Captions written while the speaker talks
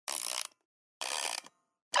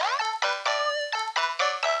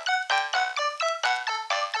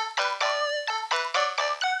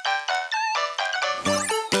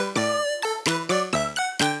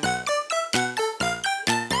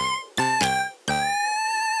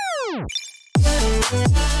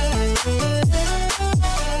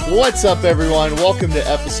What's up, everyone? Welcome to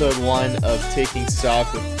episode 1 of Taking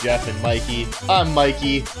Stock with Jeff and Mikey. I'm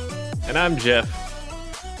Mikey. And I'm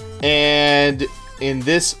Jeff. And in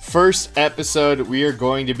this first episode, we are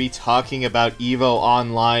going to be talking about EVO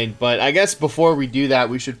Online. But I guess before we do that,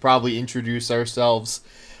 we should probably introduce ourselves,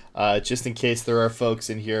 just in case there are folks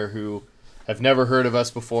in here who have never heard of us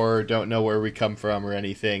before or don't know where we come from or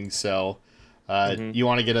anything. So, you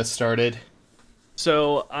want to get us started?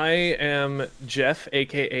 So I am Jeff,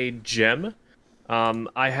 aka Gem.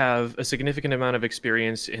 I have a significant amount of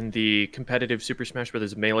experience in the competitive Super Smash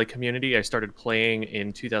Bros. Melee community. I started playing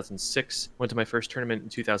in 2006, went to my first tournament in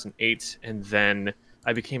 2008, and then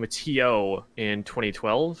I became a TO in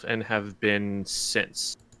 2012 and have been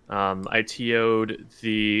since. I TO'd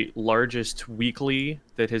the largest weekly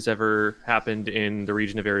that has ever happened in the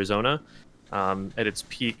region of Arizona. At its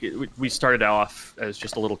peak, we started off as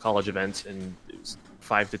just a little college event, and it was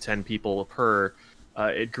 5 to 10 people per.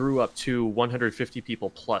 It grew up to 150 people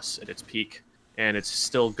plus at its peak, and it's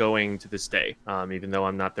still going to this day, even though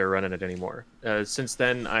I'm not there running it anymore. Since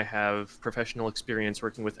then, I have professional experience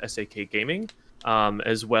working with SAK Gaming,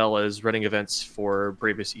 as well as running events for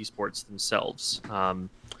Bravus Esports themselves.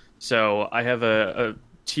 So I have a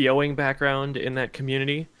TOing background in that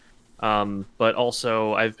community. But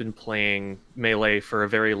also I've been playing Melee for a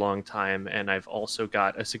very long time, and I've also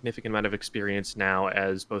got a significant amount of experience now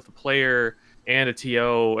as both a player and a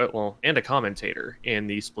TO, and a commentator in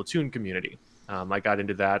the Splatoon community. I got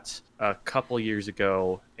into that a couple years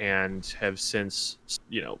ago and have since,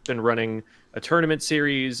 been running a tournament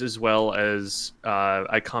series, as well as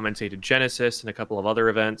I commentated Genesis and a couple of other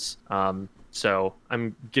events. So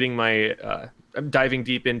I'm getting I'm diving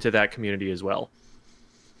deep into that community as well.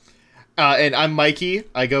 And I'm Mikey.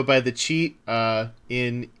 I go by the Cheat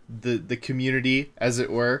in the community, as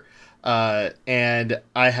it were. And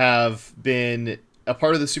I have been a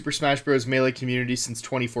part of the Super Smash Bros. Melee community since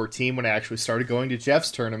 2014, when I actually started going to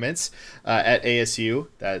Jeff's tournaments at ASU.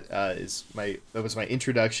 That was my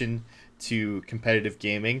introduction to competitive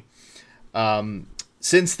gaming.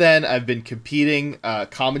 Since then, I've been competing,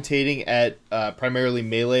 commentating at primarily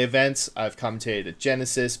Melee events. I've commentated at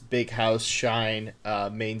Genesis, Big House, Shine,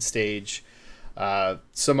 Main Stage,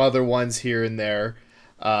 some other ones here and there.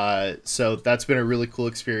 So that's been a really cool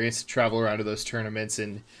experience to travel around to those tournaments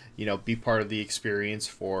and, be part of the experience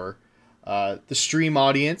for the stream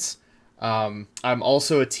audience. I'm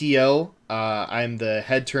also a TO. I'm the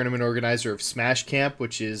head tournament organizer of Smash Camp,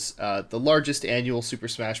 which is the largest annual Super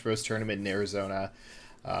Smash Bros. Tournament in Arizona.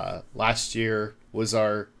 Last year was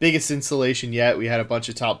our biggest installation yet. We had a bunch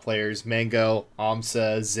of top players: Mango,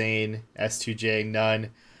 Amsa, Zane, S2J,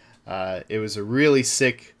 None. It was a really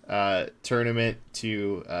sick tournament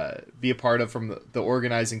to be a part of from the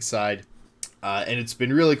organizing side. And it's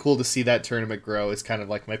been really cool to see that tournament grow. It's kind of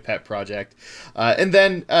like my pet project. And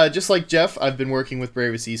then, just like Jeff, I've been working with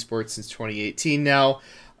Bravus Esports since 2018 now,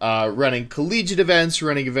 running collegiate events,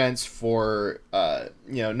 running events for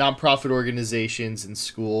nonprofit organizations and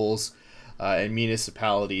schools and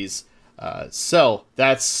municipalities. So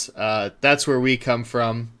that's where we come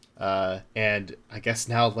from. And I guess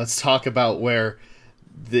now let's talk about where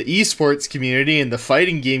the esports community and the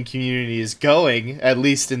fighting game community is going, at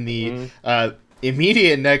least in the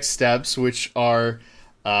immediate next steps, which are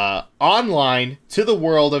online to the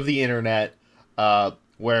world of the internet,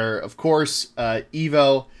 where, of course,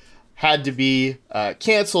 EVO had to be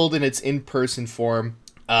canceled in its in-person form.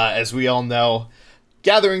 As we all know,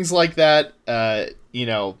 gatherings like that, I think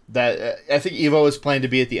EVO was planned to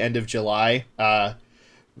be at the end of July.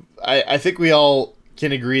 I think we all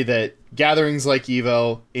can agree that gatherings like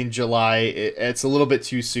EVO in July, it's a little bit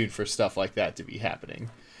too soon for stuff like that to be happening.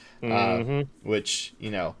 Which,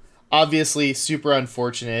 obviously super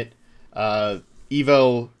unfortunate.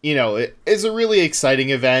 EVO, it is a really exciting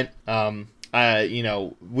event.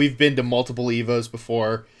 We've been to multiple EVOs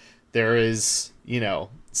before. There is,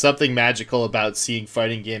 something magical about seeing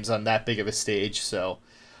fighting games on that big of a stage. So,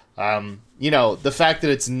 the fact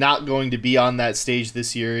that it's not going to be on that stage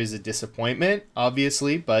this year is a disappointment,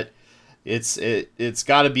 obviously, but it's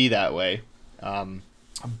got to be that way.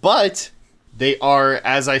 But they are,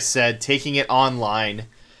 as I said, taking it online,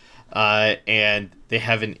 and they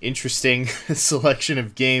have an interesting selection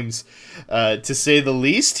of games, to say the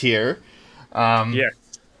least here.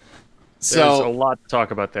 There's a lot to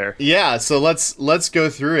talk about there. Yeah, so let's go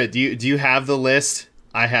through it. Do you have the list?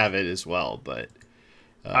 I have it as well, but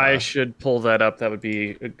I should pull that up. That would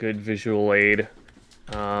be a good visual aid.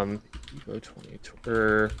 Evo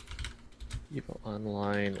 2020. Evo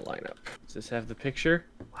Online lineup. Does this have the picture?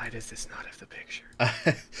 Why does this not have the picture?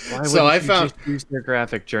 Why So I you found. just use their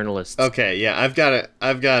graphic journalists? Okay, yeah, I've got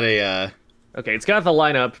a. Okay, it's got the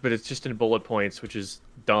lineup, but it's just in bullet points, which is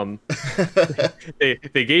dumb.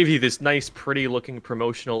 They gave you this nice, pretty looking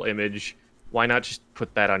promotional image. Why not just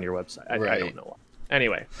put that on your website? I Right. don't know why.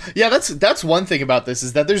 Anyway, Yeah, that's one thing about this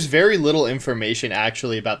is that there's very little information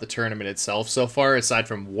actually about the tournament itself so far, aside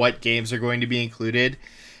from what games are going to be included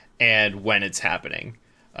and when it's happening.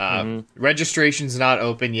 Registration's not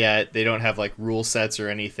open yet. They don't have like rule sets or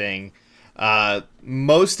anything.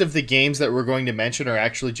 Most of the games that we're going to mention are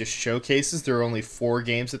actually just showcases. There are only 4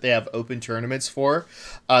 games that they have open tournaments for.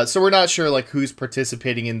 So we're not sure like who's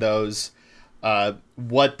participating in those,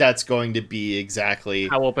 what that's going to be exactly.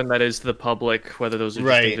 how open that is to the public, whether those are just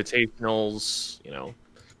Right. invitationals,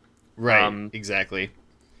 Right, exactly.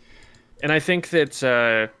 And I think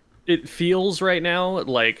that it feels right now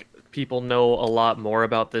like people know a lot more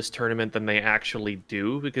about this tournament than they actually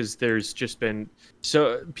do, because there's just been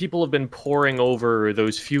people have been poring over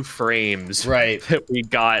those few frames Right. that we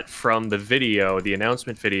got from the video, the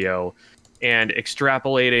announcement video, and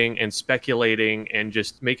extrapolating and speculating and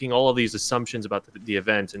just making all of these assumptions about the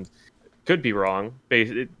event. And could be wrong.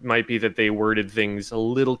 It might be that they worded things a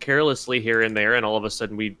little carelessly here and there, and all of a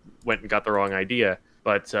sudden we went and got the wrong idea.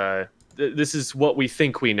 But this is what we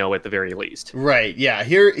think we know at the very least. Right. Yeah.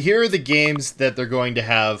 Here are the games that they're going to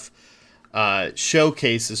have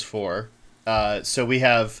showcases for. So we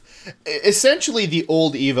have essentially the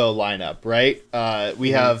old Evo lineup, right?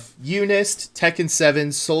 We have Unist, Tekken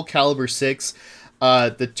 7, Soul Calibur 6,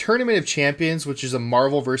 the Tournament of Champions, which is a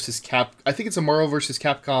Marvel versus I think it's a Marvel versus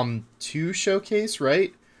Capcom 2 showcase,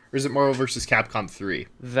 right? Or is it Marvel versus Capcom 3?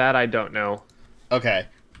 That I don't know. Okay.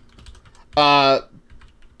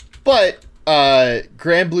 But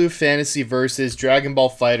Grand Blue Fantasy versus Dragon Ball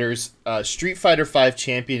Fighters, Street Fighter V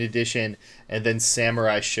Champion Edition, and then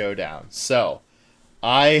Samurai Showdown. So,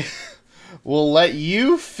 I will let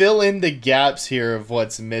you fill in the gaps here of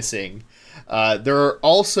what's missing. There are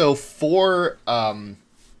also 4...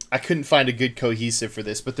 I couldn't find a good cohesive for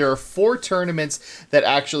this, but there are 4 tournaments that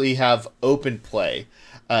actually have open play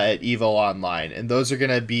at EVO Online, and those are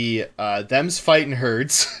going to be Them's Fightin'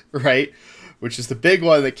 Herds, right? Which is the big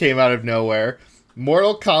one that came out of nowhere,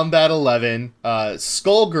 Mortal Kombat 11,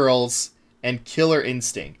 Skullgirls, and Killer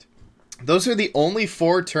Instinct. Those are the only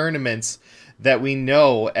 4 tournaments that we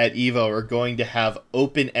know at EVO are going to have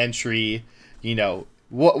open entry,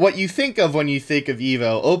 what you think of when you think of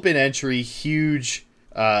EVO, open entry, huge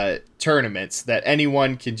tournaments that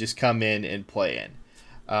anyone can just come in and play in.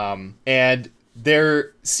 And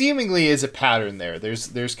there seemingly is a pattern there.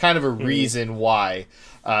 There's kind of a reason why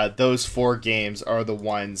those 4 games are the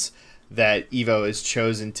ones that EVO has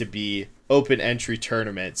chosen to be open entry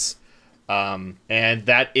tournaments. And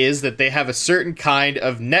that is that they have a certain kind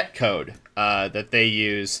of netcode that they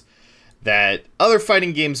use that other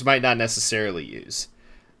fighting games might not necessarily use.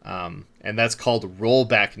 And that's called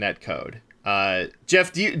rollback netcode.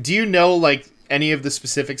 Jeff, do you know like any of the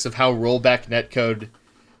specifics of how rollback netcode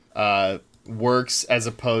works as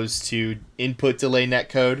opposed to input delay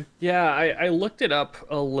netcode? Yeah, I looked it up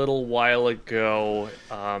a little while ago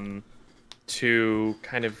to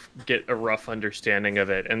kind of get a rough understanding of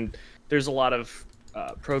it. And there's a lot of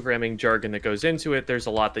programming jargon that goes into it. There's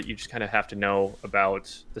a lot that you just kind of have to know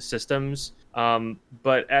about the systems.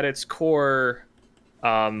 But at its core,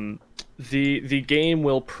 the game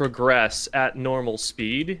will progress at normal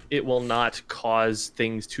speed. It will not cause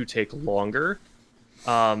things to take longer.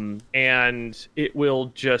 And it will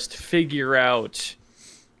just figure out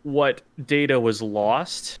what data was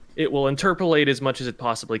lost. It will interpolate as much as it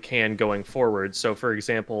possibly can going forward. So, for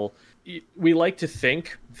example, we like to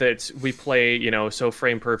think that we play, so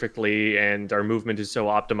frame perfectly and our movement is so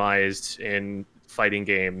optimized in fighting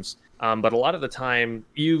games. But a lot of the time,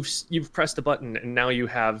 you've pressed a button and now you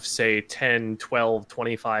have, say, 10, 12,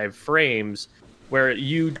 25 frames where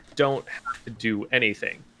you don't have to do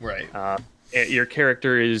anything. Right. Your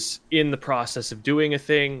character is in the process of doing a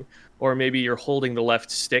thing, or maybe you're holding the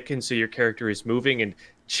left stick and so your character is moving, and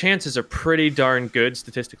chances are pretty darn good,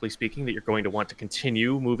 statistically speaking, that you're going to want to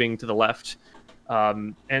continue moving to the left.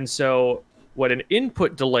 And so what an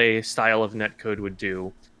input delay style of netcode would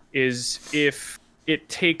do is if it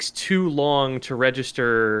takes too long to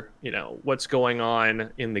register, what's going on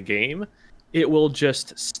in the game, it will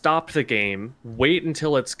just stop the game, wait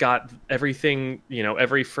until it's got everything,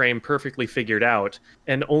 every frame perfectly figured out,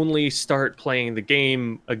 and only start playing the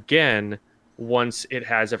game again once it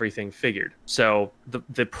has everything figured. So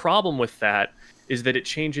the problem with that is that it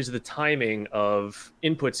changes the timing of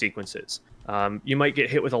input sequences. You might get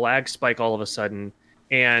hit with a lag spike all of a sudden,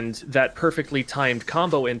 and that perfectly timed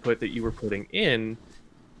combo input that you were putting in,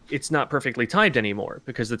 it's not perfectly timed anymore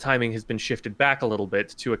because the timing has been shifted back a little bit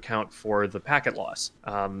to account for the packet loss.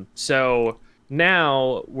 So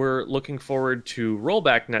now we're looking forward to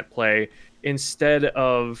rollback net play. Instead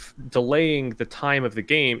of delaying the time of the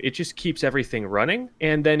game, it just keeps everything running,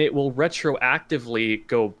 and then it will retroactively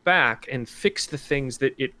go back and fix the things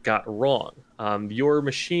that it got wrong. Your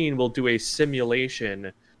machine will do a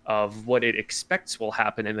simulation of what it expects will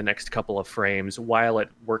happen in the next couple of frames while it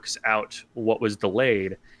works out what was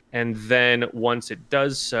delayed. And then once it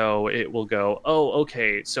does so, it will go, oh,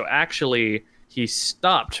 okay, so actually he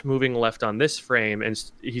stopped moving left on this frame, and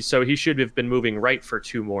he should have been moving right for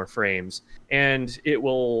 2 more frames. And it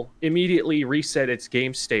will immediately reset its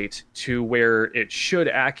game state to where it should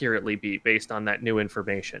accurately be based on that new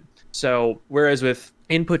information. So whereas with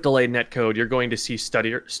input delayed netcode, you're going to see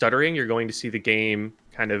stuttering, you're going to see the game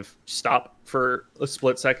kind of stop for a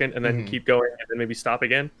split second and then keep going and then maybe stop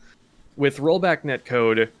again. With rollback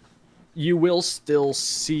netcode, you will still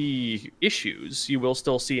see issues. You will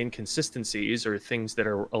still see inconsistencies or things that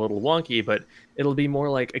are a little wonky, but it'll be more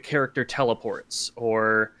like a character teleports,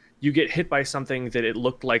 or you get hit by something that it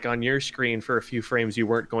looked like on your screen for a few frames you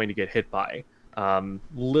weren't going to get hit by.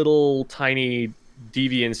 Little tiny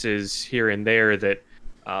deviances here and there that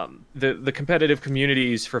the competitive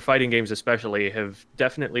communities for fighting games especially have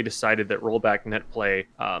definitely decided that rollback net play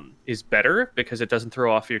is better because it doesn't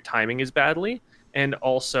throw off your timing as badly, and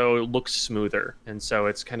also looks smoother, and so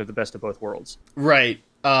it's kind of the best of both worlds. Right.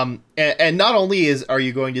 And not only are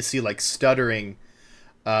you going to see like stuttering,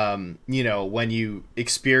 when you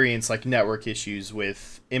experience like network issues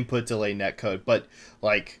with input delay netcode, but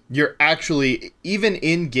like you're actually, even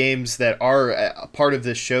in games that are a part of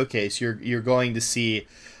this showcase, you're going to see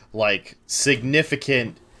like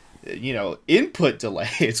significant, input delay.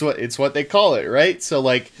 It's what they call it, right? So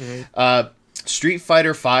like, Street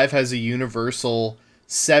Fighter V has a universal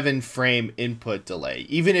 7-frame input delay.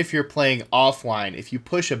 Even if you're playing offline, if you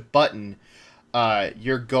push a button,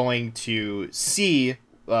 you're going to see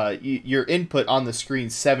your input on the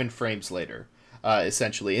screen 7 frames later,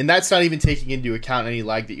 essentially. And that's not even taking into account any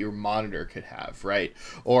lag that your monitor could have, right?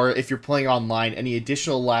 Or if you're playing online, any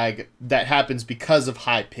additional lag that happens because of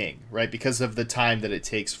high ping, right? Because of the time that it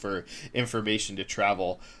takes for information to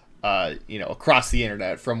travel across the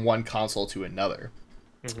internet from one console to another.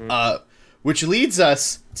 Which leads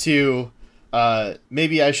us to,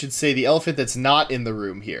 maybe I should say the elephant that's not in the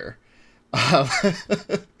room here,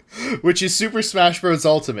 which is Super Smash Bros.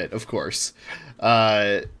 Ultimate, of course.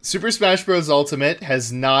 Super Smash Bros. Ultimate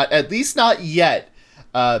has not, at least not yet,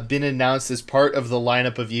 been announced as part of the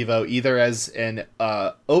lineup of EVO, either as an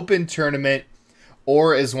open tournament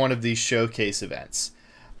or as one of these showcase events,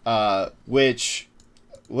 which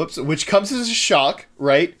comes as a shock,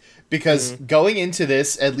 right? Because going into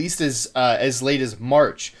this, at least as late as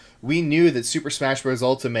March, we knew that Super Smash Bros.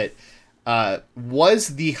 Ultimate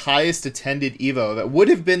was the highest attended EVO event, would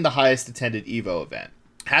have been the highest attended EVO event,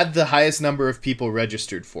 had the highest number of people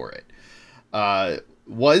registered for it,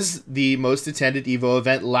 was the most attended EVO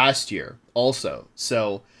event last year also.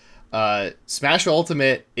 So Smash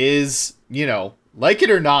Ultimate is, like it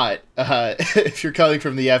or not, if you're coming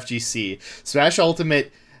from the FGC, Smash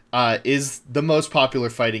Ultimate is the most popular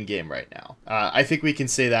fighting game right now. I think we can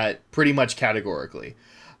say that pretty much categorically.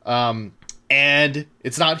 And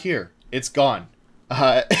it's not here. It's gone.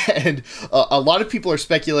 And a lot of people are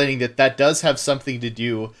speculating that does have something to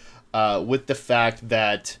do with the fact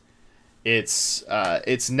that its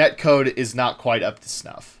netcode is not quite up to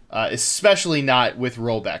snuff. Especially not with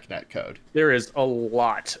rollback netcode. There is a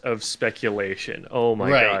lot of speculation. Oh my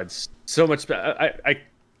God. So much.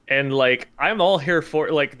 I'm all here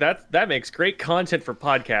for, like, that makes great content for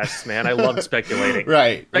podcasts, man. I love speculating.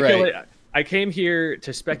 Right. I came here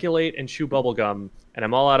to speculate and chew bubblegum, and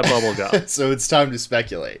I'm all out of bubblegum. So it's time to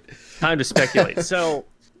speculate. So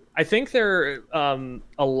I think there are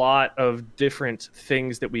a lot of different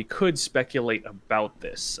things that we could speculate about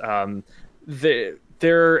this.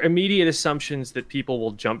 There are immediate assumptions that people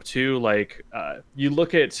will jump to, like you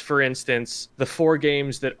look at, for instance, the 4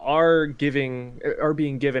 games that are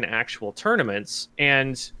being given actual tournaments,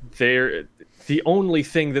 and the only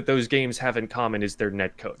thing that those games have in common is their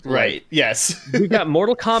netcode. Right. Yes. We've got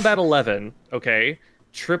Mortal Kombat 11, okay,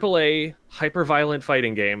 AAA hyper-violent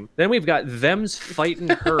fighting game. Then we've got Them's Fightin'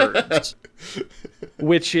 Herds,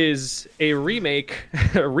 which is a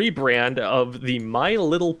rebrand of the My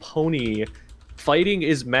Little Pony Fighting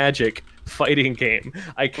is Magic fighting game.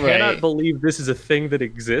 I cannot believe this is a thing that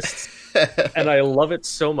exists, and I love it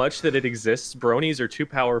so much that it exists. Bronies are too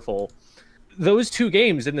powerful. those two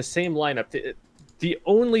games in the same lineup, the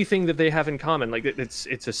only thing that they have in common, like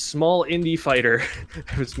it's a small indie fighter.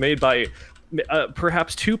 It was made by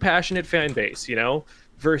perhaps too passionate fan base,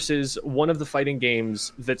 versus one of the fighting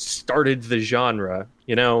games that started the genre,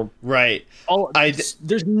 Right.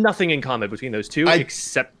 There's nothing in common between those two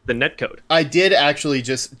except the netcode. I did actually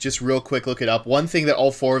just real quick look it up. One thing that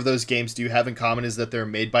all four of those games do have in common is that they're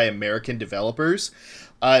made by American developers.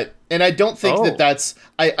 And I don't think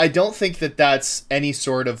I don't think that that's any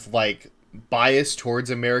sort of like bias towards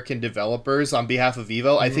American developers on behalf of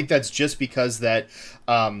Evo. I think that's just because that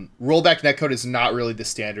rollback netcode is not really the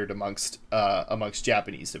standard amongst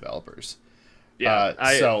Japanese developers. Yeah,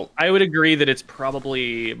 I would agree that it's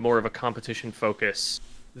probably more of a competition focus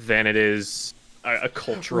than it is a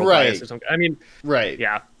cultural bias or something. I mean, right?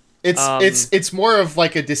 Yeah, it's more of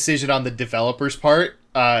like a decision on the developer's part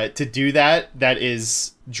to do that. That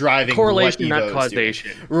is driving correlation, what not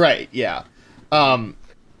causation. Right? Yeah.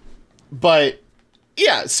 But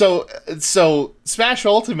yeah, so Smash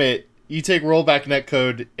Ultimate, you take rollback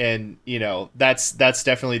netcode, and that's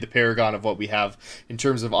definitely the paragon of what we have in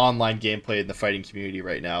terms of online gameplay in the fighting community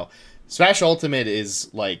right now. Smash Ultimate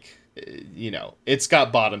is like, it's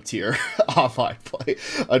got bottom tier online play,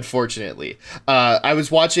 unfortunately. I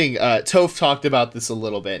was watching Toph talked about this a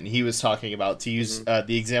little bit, and he was talking about, to use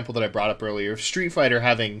the example that I brought up earlier, Street Fighter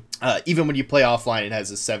having even when you play offline, it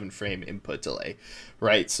has a 7-frame input delay,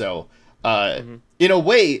 right? So in a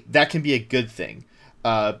way, that can be a good thing.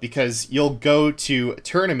 Because you'll go to a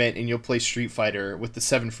tournament and you'll play Street Fighter with the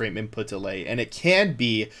 7-frame input delay, and it can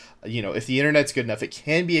be, if the internet's good enough, it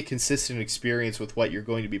can be a consistent experience with what you're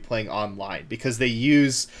going to be playing online, because they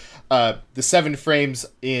use the 7 frames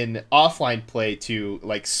in offline play to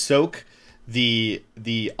like soak the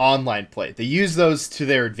online play. They use those to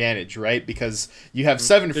their advantage, right? Because you have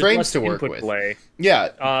 7 frames to work with. Play.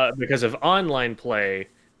 Yeah. Because of online play.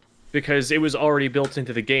 Because it was already built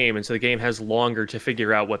into the game, and so the game has longer to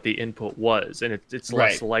figure out what the input was, and it's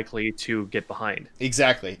less likely to get behind.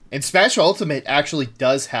 Exactly. And Smash Ultimate actually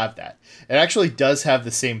does have that. It actually does have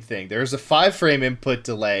the same thing. There's a 5-frame input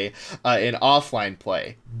delay in offline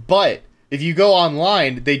play. But if you go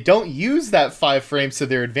online, they don't use that 5 frames to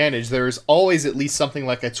their advantage. There's always at least something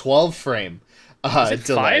like a 12-frame Is it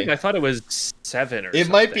delay. 5? I thought it was 7 or it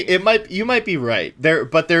something. You might be right.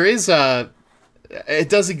 There is it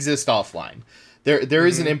does exist offline. There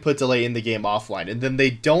is an input delay in the game offline, and then they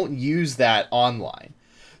don't use that online.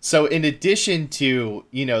 So in addition to,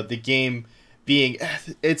 the game being,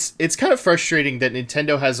 it's kind of frustrating that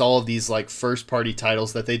Nintendo has all of these like first party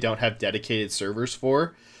titles that they don't have dedicated servers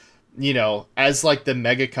for. As like the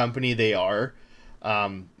mega company they are,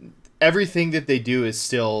 everything that they do is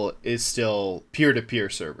still peer-to-peer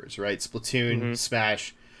servers, right? Splatoon,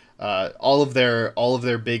 Smash, all of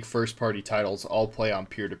their big first party titles all play on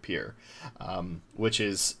peer to peer, which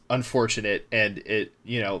is unfortunate, and it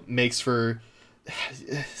makes for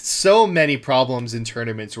so many problems in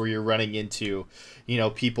tournaments where you're running into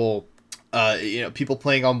people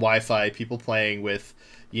playing on Wi-Fi, people playing with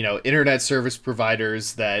internet service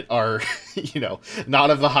providers that are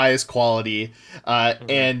not of the highest quality,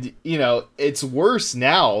 and it's worse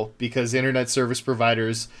now because internet service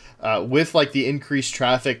providers, with like the increased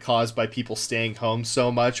traffic caused by people staying home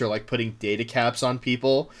so much, or like putting data caps on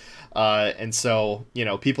people, and so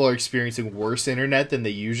people are experiencing worse internet than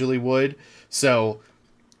they usually would. So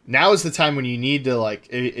now is the time when you need to, like,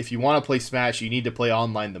 if you want to play Smash, you need to play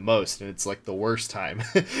online the most, and it's like the worst time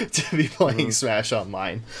to be playing Smash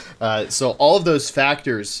online. So all of those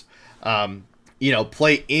factors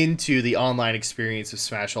play into the online experience of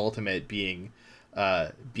Smash Ultimate being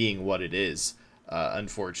what it is.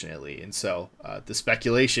 Unfortunately. And so the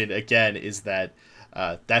speculation, again, is that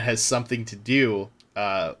that has something to do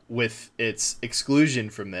with its exclusion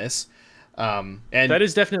from this. And that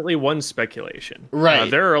is definitely one speculation.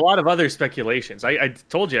 Right. There are a lot of other speculations. I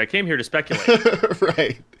told you, I came here to speculate.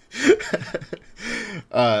 Right.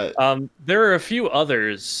 There are a few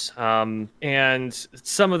others, and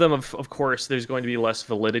some of them, of course, there's going to be less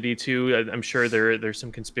validity to. I'm sure there's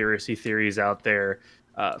some conspiracy theories out there.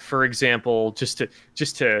 For example, just to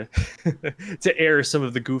to air some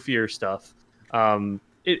of the goofier stuff,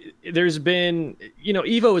 there's been,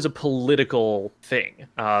 Evo is a political thing.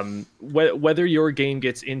 Whether your game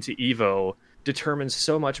gets into Evo determines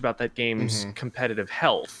so much about that game's competitive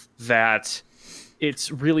health that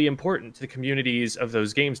it's really important to the communities of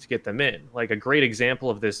those games to get them in. Like a great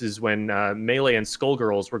example of this is when Melee and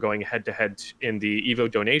Skullgirls were going head-to-head in the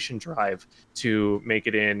Evo donation drive to make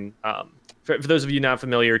it in. For those of you not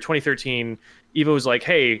familiar, 2013, Evo was like,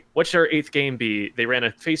 hey, what should our 8th game be? They ran a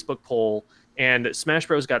Facebook poll, And Smash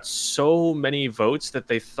Bros got so many votes that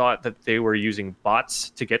they thought that they were using bots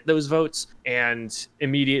to get those votes, and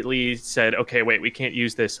immediately said, okay, wait, we can't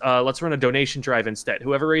use this. Let's run a donation drive instead.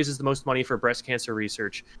 Whoever raises the most money for breast cancer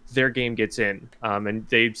research, their game gets in. And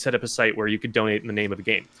they set up a site where you could donate in the name of the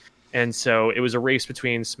game. And so it was a race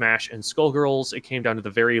between Smash and Skullgirls. It came down to the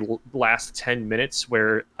very last 10 minutes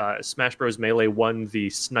where Smash Bros. Melee won the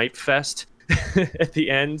Snipe Fest at the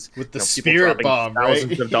end. With the Spirit Bomb, right?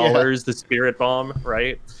 Thousands of dollars, the Spirit Bomb,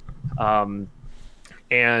 right?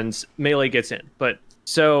 And Melee gets in. But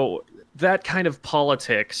so that kind of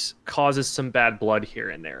politics causes some bad blood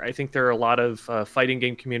here and there. I think there are a lot of fighting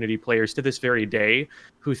game community players to this very day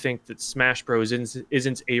who think that Smash Bros.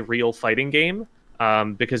 Isn't a real fighting game.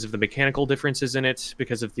 Because of the mechanical differences in it,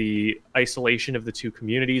 because of the isolation of the two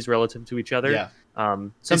communities relative to each other. Yeah.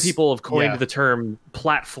 Some people have coined the term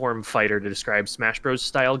platform fighter to describe Smash Bros.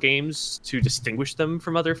 Style games to distinguish them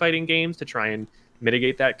from other fighting games to try and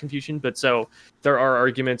mitigate that confusion. But so there are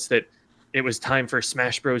arguments that it was time for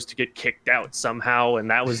Smash Bros. To get kicked out somehow,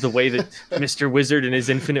 and that was the way that Mr. Wizard in his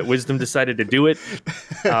infinite wisdom decided to do it.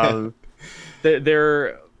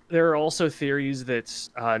 There are also theories that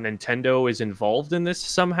Nintendo is involved in this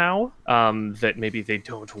somehow, that maybe they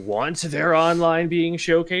don't want their online being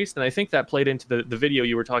showcased. And I think that played into the video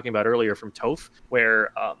you were talking about earlier from Toph,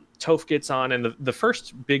 where Toph gets on, and the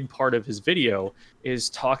first big part of his video is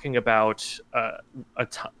talking about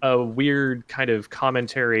a weird kind of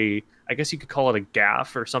commentary. I guess you could call it a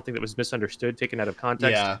gaffe or something that was misunderstood, taken out of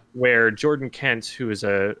context, where Jordan Kent, who is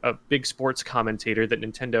a big sports commentator that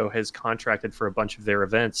Nintendo has contracted for a bunch of their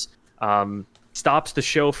events, stops the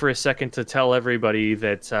show for a second to tell everybody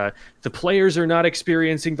that the players are not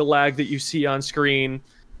experiencing the lag that you see on screen.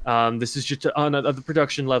 This is just on the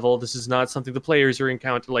production level. This is not something the players are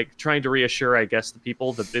encountering, like trying to reassure, I guess, the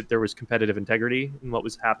people that there was competitive integrity in what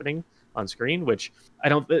was happening on screen, which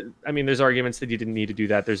I mean, there's arguments that you didn't need to do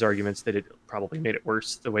that. There's arguments that it probably made it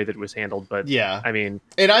worse the way that it was handled. But yeah, I mean,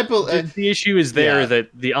 and the issue is there that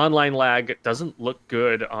the online lag doesn't look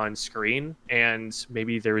good on screen. And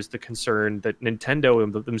maybe there was the concern that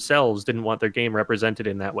Nintendo themselves didn't want their game represented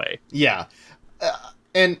in that way. Yeah.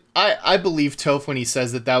 And I believe Toph when he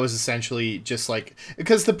says that was essentially just like,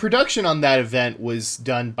 because the production on that event was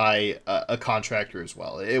done by a contractor as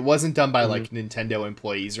well. It wasn't done by like Nintendo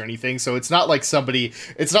employees or anything. So it's not like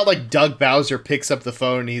Doug Bowser picks up the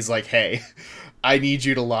phone and he's like, hey, I need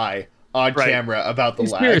you to lie on camera about the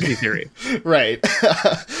conspiracy lag. Theory. Right.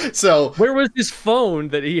 So where was this phone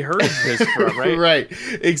that he heard this from, right? Right,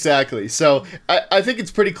 exactly. So I think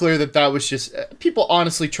it's pretty clear that was just people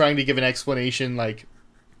honestly trying to give an explanation. Like,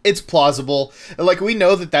 it's plausible. Like, we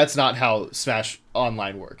know that that's not how Smash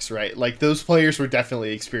Online works, right? Like, those players were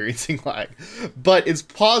definitely experiencing lag. But it's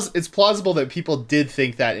plausible that people did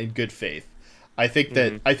think that in good faith. I think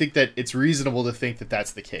that it's reasonable to think that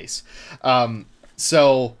that's the case.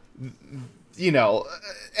 So, you know,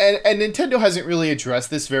 and Nintendo hasn't really addressed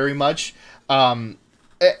this very much. And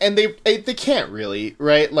they can't really,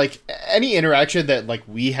 right? Like, any interaction that like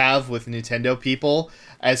we have with Nintendo people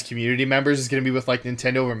as community members is going to be with like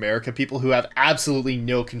Nintendo of America people who have absolutely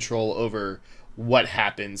no control over what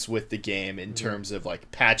happens with the game in terms of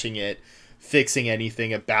like patching it, fixing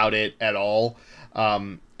anything about it at all.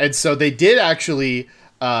 And so they did actually,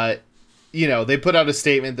 they put out a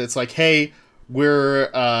statement that's like, hey,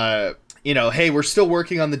 we're still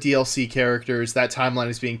working on the DLC characters. That timeline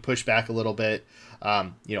is being pushed back a little bit.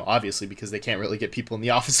 Obviously because they can't really get people in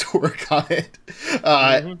the office to work on it.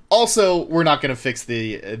 Also, we're not going to fix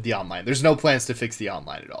the online. There's no plans to fix the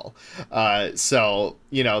online at all. So,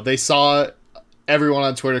 they saw everyone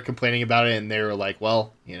on Twitter complaining about it, and they were like,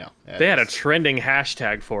 well, they had a trending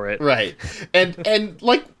hashtag for it. Right. And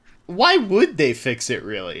like, why would they fix it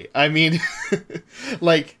really? I mean,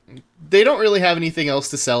 like, they don't really have anything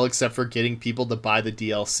else to sell except for getting people to buy the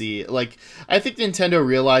DLC. Like, I think Nintendo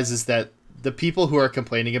realizes that the people who are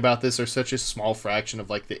complaining about this are such a small fraction of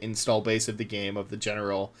like the install base of the game, of the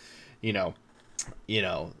general,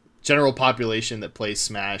 general population that plays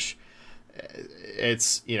Smash.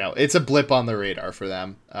 It's a blip on the radar for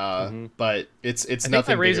them. But it's I think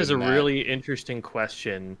nothing. That raises a bigger than really interesting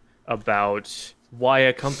question about why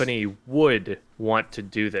a company would want to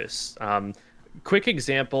do this. Quick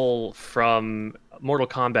example from Mortal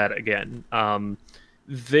Kombat again.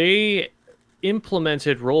 They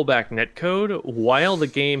implemented rollback netcode while the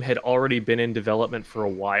game had already been in development for a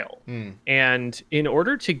while. And in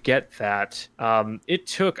order to get that, it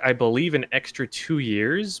took, I believe, an extra 2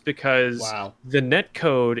 years because Wow. the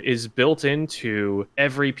netcode is built into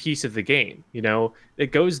every piece of the game. You know,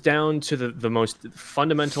 it goes down to the most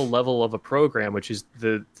fundamental level of a program, which is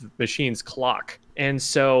the machine's clock. And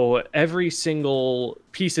so every single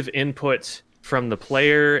piece of input from the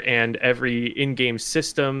player and every in-game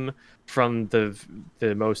system, from the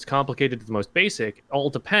most complicated to the most basic, all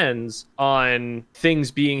depends on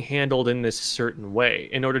things being handled in this certain way.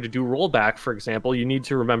 In order to do rollback, for example, you need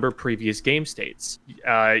to remember previous game states.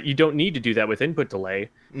 You don't need to do that with input delay.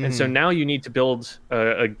 And so now you need to build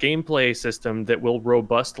a gameplay system that will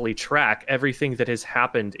robustly track everything that has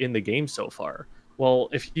happened in the game so far. Well,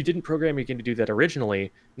 if you didn't program your game to do that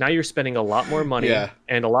originally, now you're spending a lot more money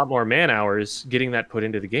and a lot more man hours getting that put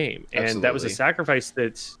into the game. And Absolutely. that was a sacrifice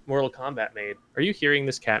that Mortal Kombat made. Are you hearing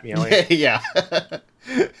this cat meowing? Yeah.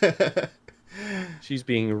 She's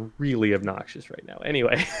being really obnoxious right now.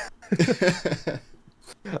 Anyway.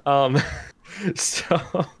 So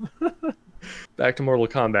back to Mortal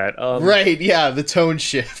Kombat. Right, yeah, the tone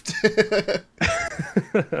shift.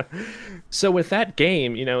 So with that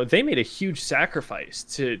game, you know, they made a huge sacrifice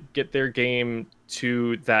to get their game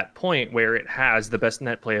to that point where it has the best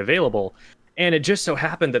net play available. And it just so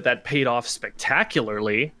happened that paid off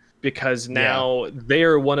spectacularly, because now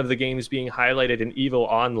they're one of the games being highlighted in EVO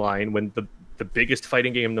Online when the biggest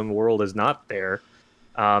fighting game in the world is not there.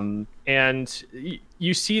 And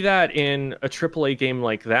you see that in a AAA game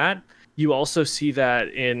like that. You also see that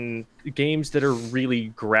in games that are really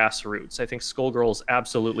grassroots. I think Skullgirls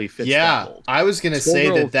absolutely fits that mold. I was going to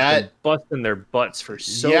say that busting their butts for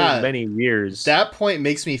so many years. That point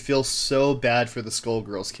makes me feel so bad for the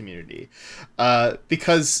Skullgirls community.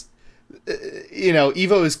 Because, you know,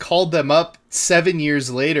 EVO has called them up 7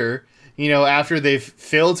 years later, you know, after they've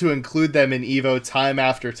failed to include them in EVO time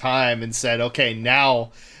after time, and said, okay,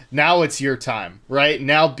 now it's your time, right?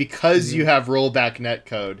 Now, because you have rollback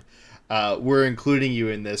netcode, we're including you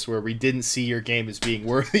in this, where we didn't see your game as being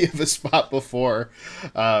worthy of a spot before.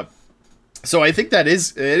 So I think it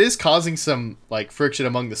is causing some like friction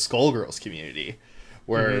among the Skullgirls community,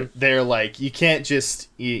 where they're like, you can't just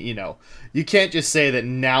you can't just say that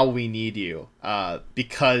now we need you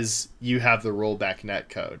because you have the rollback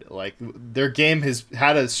netcode. Like, their game has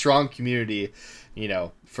had a strong community, you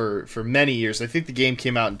know, for many years. I think the game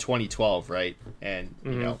came out in 2012, right? And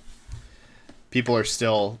you know, people are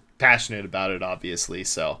still passionate about it, obviously.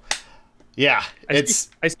 So yeah, I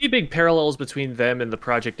see big parallels between them and the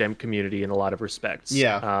Project M community in a lot of respects.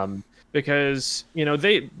 Because, you know,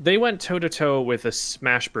 they went toe to toe with a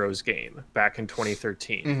Smash Bros game back in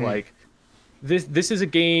 2013. Like, this is a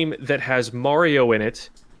game that has Mario in it,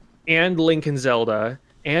 and Link and Zelda,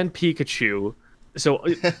 and Pikachu. So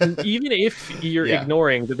even if you're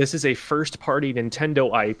ignoring that this is a first-party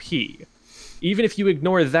Nintendo IP, even if you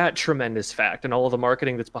ignore that tremendous fact and all of the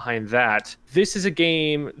marketing that's behind that, this is a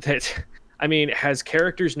game that, I mean, has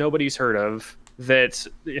characters nobody's heard of. That,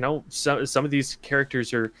 you know, some of these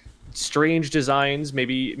characters are strange designs,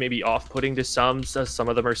 maybe off-putting to some. Some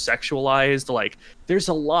of them are sexualized. Like, there's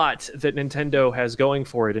a lot that Nintendo has going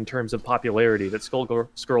for it in terms of popularity that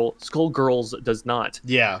Skullgirls does not.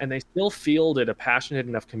 Yeah. And they still fielded a passionate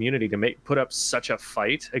enough community to put up such a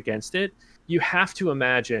fight against it. You have to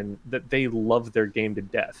imagine that they love their game to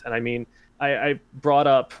death. And I mean, I brought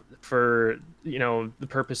up, for, you know, the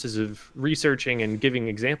purposes of researching and giving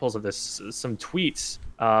examples of this, some tweets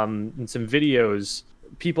and some videos.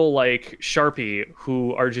 People like Sharpie,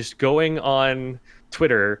 who are just going on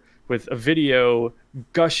Twitter with a video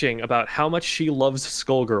gushing about how much she loves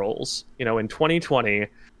Skullgirls, you know, in 2020,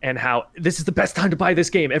 and how this is the best time to buy this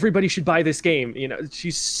game. Everybody should buy this game. You know,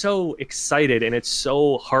 she's so excited, and it's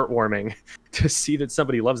so heartwarming to see that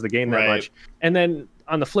somebody loves the game that much. And then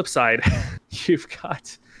on the flip side, you've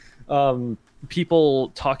got people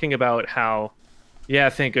talking about how, yeah,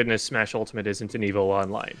 thank goodness Smash Ultimate isn't an EVO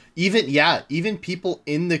Online. Even people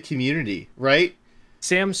in the community, right?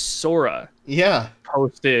 Sam Sora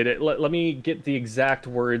posted, let me get the exact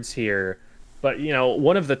words here, but, you know,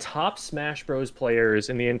 one of the top Smash Bros players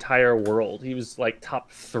in the entire world. He was like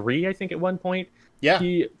top 3, I think, at one point. Yeah.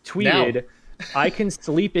 He tweeted, I can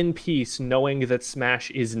sleep in peace knowing that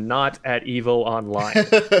Smash is not at EVO Online.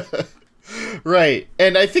 Right.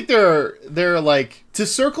 And I think they're like, to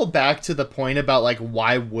circle back to the point about like,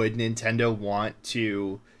 why would Nintendo want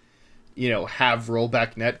to, you know, have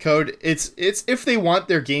rollback netcode? It's if they want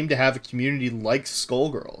their game to have a community like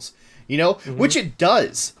Skullgirls, you know, which it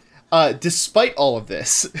does, despite all of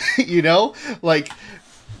this. You know, like,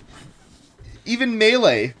 even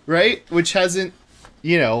Melee, right? Which hasn't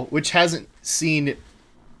seen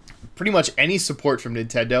pretty much any support from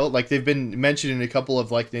Nintendo. Like, they've been mentioned in a couple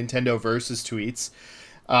of like Nintendo Versus tweets,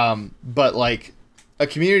 but like a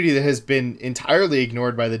community that has been entirely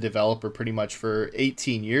ignored by the developer pretty much for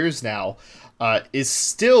 18 years now, is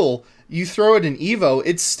still, you throw it in Evo,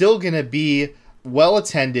 it's still gonna be well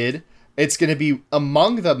attended. It's going to be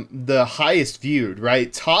among the highest viewed,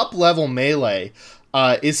 right? Top level Melee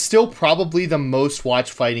is still probably the most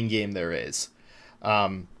watched fighting game there is.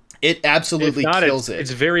 It absolutely kills it.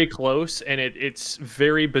 It's very close, and it's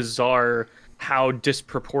very bizarre how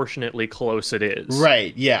disproportionately close it is.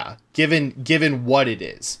 Right, yeah. Given what it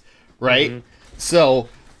is, right? Mm-hmm. So,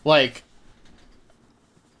 like,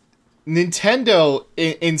 Nintendo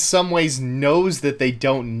in some ways knows that they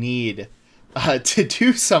don't need to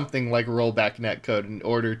do something like rollback netcode in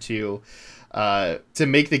order to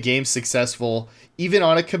make the game successful, even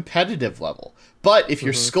on a competitive level. But if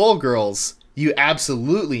you're Skullgirls, you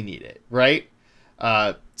absolutely need it, right?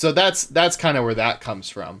 So that's kind of where that comes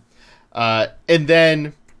from. And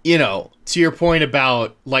then, to your point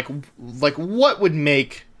about like what would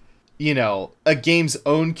make, a game's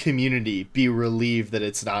own community be relieved that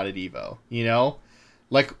it's not at Evo,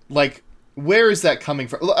 like where is that coming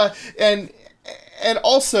from? And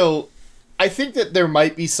also, I think that there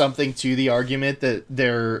might be something to the argument that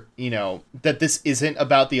that this isn't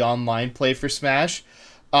about the online play for Smash.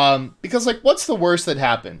 Because like, what's the worst that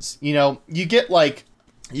happens? You get like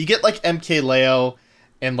MKLeo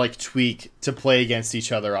and like Tweak to play against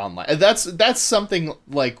each other online. That's something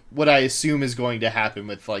like what I assume is going to happen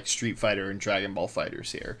with like Street Fighter and Dragon Ball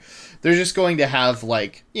FighterZ here. They're just going to have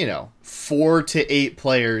like, 4 to 8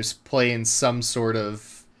 players play in some sort of,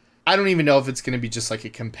 I don't even know if it's going to be just like a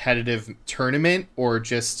competitive tournament or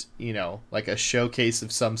just, like a showcase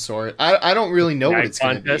of some sort. I don't really know what it's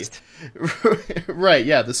going to be. Right,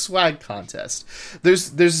 yeah, the swag contest.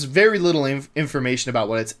 There's very little information about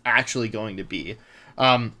what it's actually going to be.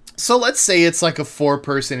 So let's say it's like a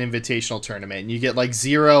 4-person invitational tournament, and you get like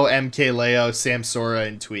Zero, MKLeo, Samsora,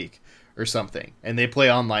 and Tweak or something, and they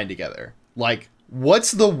play online together. Like,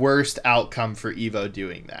 what's the worst outcome for Evo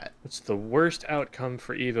doing that? What's the worst outcome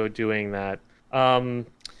for Evo doing that?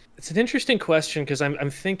 It's an interesting question, because I'm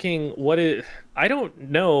thinking I don't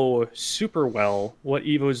know super well what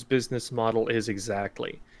Evo's business model is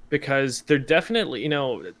exactly, because they're definitely,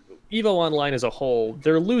 Evo Online as a whole,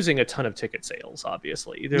 they're losing a ton of ticket sales,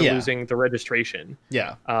 obviously. They're losing the registration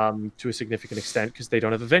to a significant extent, because they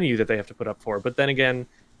don't have a venue that they have to put up for. But then again,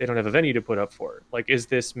 they don't have a venue to put up for. Like, is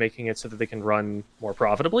this making it so that they can run more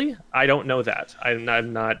profitably? I don't know that. I'm not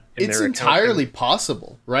in their It's entirely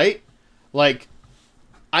possible, right? Like,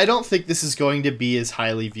 I don't think this is going to be as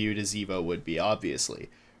highly viewed as Evo would be, obviously,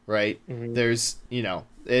 right? Mm-hmm. There's,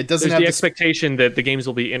 it doesn't have the expectation that the games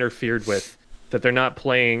will be interfered with, that they're not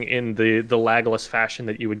playing in the lagless fashion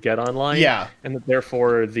that you would get online. Yeah. And that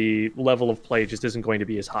therefore the level of play just isn't going to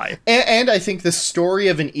be as high. And I think the story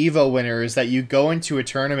of an Evo winner is that you go into a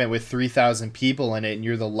tournament with 3,000 people in it and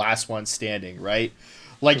you're the last one standing, right?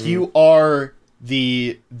 Like, you are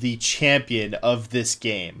the champion of this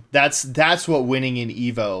game. That's what winning in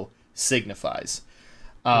Evo signifies.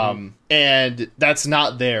 And that's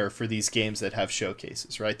not there for these games that have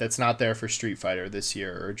showcases, right? That's not there for Street Fighter this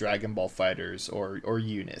year, or Dragon Ball FighterZ, or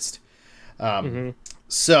Unist.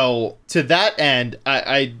 So to that end,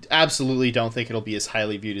 I absolutely don't think it'll be as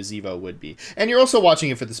highly viewed as Evo would be. And you're also watching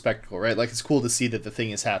it for the spectacle, right? Like, it's cool to see that the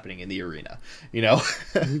thing is happening in the arena,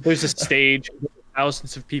 There's a stage,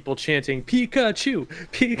 thousands of people chanting Pikachu,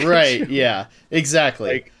 Pikachu. Right, yeah,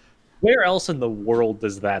 exactly. Like, where else in the world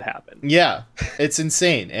does that happen? Yeah, it's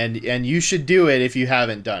insane, and you should do it if you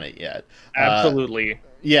haven't done it yet. Absolutely.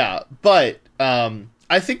 Yeah, but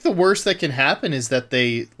I think the worst that can happen is that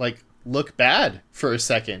they like look bad for a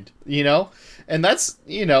second, and that's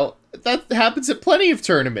that happens at plenty of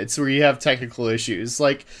tournaments where you have technical issues.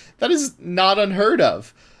 Like, that is not unheard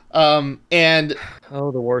of. And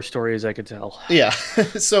the war stories I could tell. Yeah.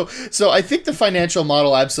 So I think the financial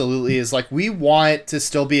model absolutely is like, we want to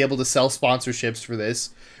still be able to sell sponsorships for this,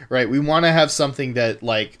 right? We want to have something that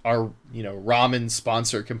like our, ramen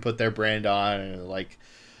sponsor can put their brand on, and like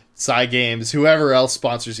Cygames, whoever else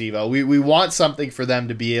sponsors Evo. We want something for them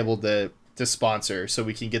to be able to sponsor, so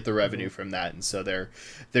we can get the revenue from that. And so they're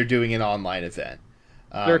doing an online event.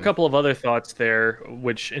 There are a couple of other thoughts there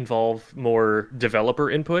which involve more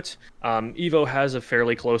developer input. Evo has a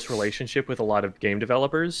fairly close relationship with a lot of game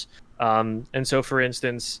developers. And so, for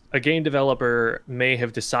instance, a game developer may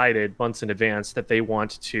have decided months in advance that they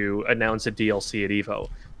want to announce a DLC at Evo.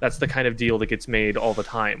 That's the kind of deal that gets made all the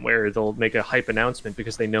time, where they'll make a hype announcement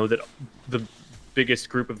because they know that the biggest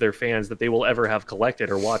group of their fans that they will ever have collected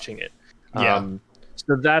are watching it. Yeah.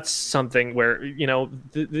 So that's something where,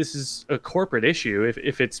 this is a corporate issue.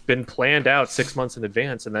 If it's been planned out 6 months in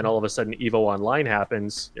advance and then all of a sudden EVO Online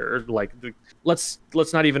happens, or let's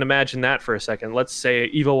not even imagine that for a second. Let's say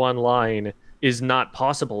EVO Online is not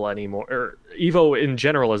possible anymore, or EVO in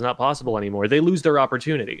general is not possible anymore. They lose their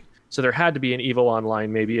opportunity. So there had to be an EVO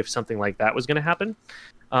Online maybe if something like that was going to happen.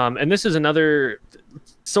 And this is another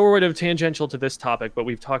sort of tangential to this topic, but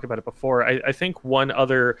we've talked about it before. I think one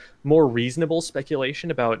other more reasonable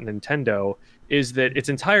speculation about Nintendo is that it's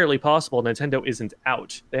entirely possible Nintendo isn't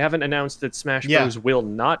out. They haven't announced that Smash Bros. Will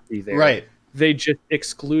not be there. Right. They just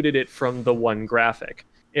excluded it from the one graphic.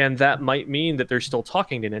 And that might mean that they're still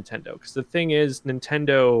talking to Nintendo. Because the thing is,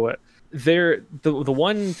 Nintendo, the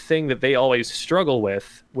one thing that they always struggle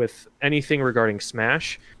with anything regarding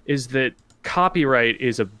Smash is that copyright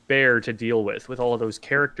is a bear to deal with all of those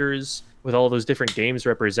characters, with all those different games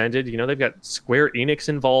represented. They've got Square Enix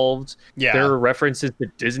involved. Yeah. There are references to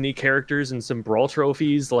Disney characters and some Brawl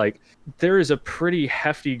trophies. There is a pretty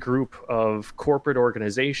hefty group of corporate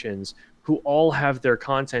organizations who all have their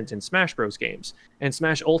content in Smash Bros. Games. And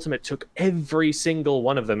Smash Ultimate took every single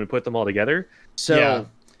one of them and put them all together. So Yeah.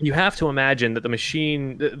 You have to imagine that the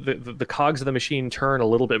machine, the cogs of the machine turn a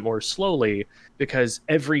little bit more slowly because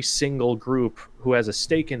every single group who has a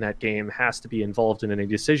stake in that game has to be involved in any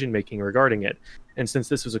decision making regarding it. And since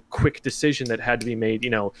this was a quick decision that had to be made,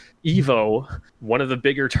 Evo, one of the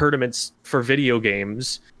bigger tournaments for video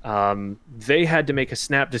games, they had to make a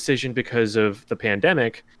snap decision because of the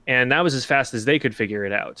pandemic, and that was as fast as they could figure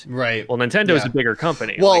it out. Right. Well, Nintendo is a bigger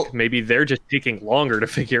company. Well, maybe they're just taking longer to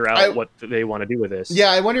figure out what they want to do with this.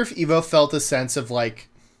 Yeah, I wonder if Evo felt a sense of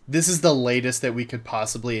this is the latest that we could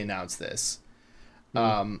possibly announce this.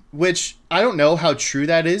 Which I don't know how true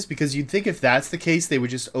that is, because you'd think if that's the case, they would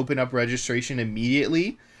just open up registration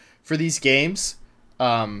immediately for these games.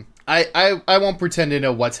 I won't pretend to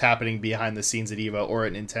know what's happening behind the scenes at Evo or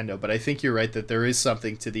at Nintendo, but I think you're right that there is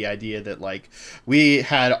something to the idea that we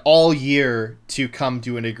had all year to come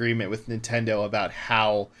to an agreement with Nintendo about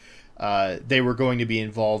how they were going to be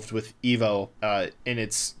involved with Evo in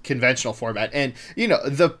its conventional format. And,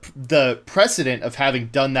 the precedent of having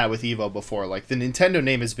done that with Evo before, the Nintendo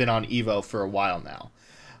name has been on Evo for a while now.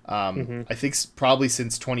 I think probably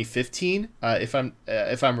since 2015, if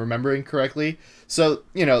I'm remembering correctly. So,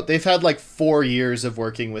 they've had 4 years of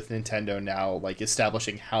working with Nintendo now,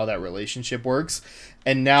 establishing how that relationship works.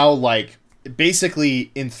 And now, basically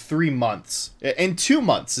in 2 months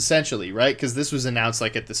essentially, right? Because this was announced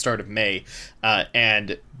at the start of May,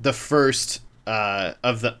 and the first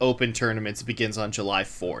of the open tournaments begins on July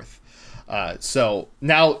 4th. So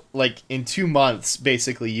now, in 2 months,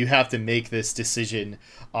 basically, you have to make this decision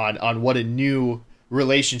on what a new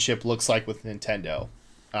relationship looks like with Nintendo.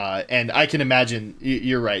 And I can imagine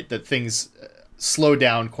you're right that things slow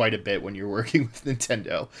down quite a bit when you're working with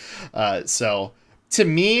Nintendo. So to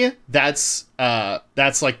me, that's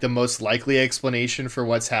the most likely explanation for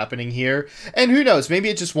what's happening here. And who knows, maybe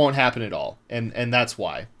it just won't happen at all. And that's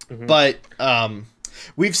why. Mm-hmm. But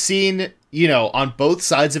we've seen, on both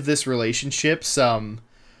sides of this relationship, some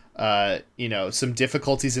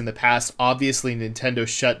difficulties in the past. Obviously, Nintendo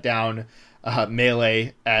shut down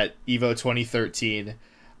Melee at EVO 2013,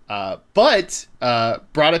 but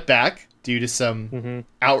brought it back due to some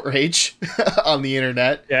outrage on the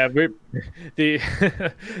internet. Yeah,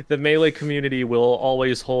 the Melee community will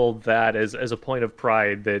always hold that as a point of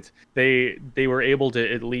pride, that they were able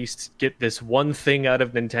to at least get this one thing out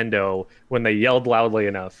of Nintendo when they yelled loudly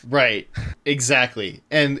enough. Right, exactly.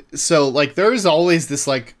 And so there's always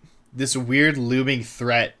this weird looming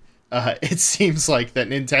threat, it seems that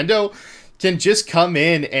Nintendo can just come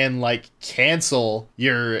in and cancel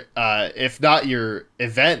your if not your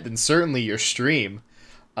event, then certainly your stream.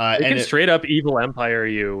 They can straight up evil empire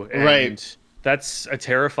you, and right. That's a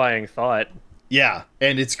terrifying thought. Yeah,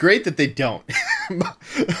 and it's great that they don't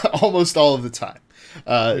almost all of the time.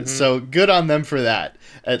 So good on them for that,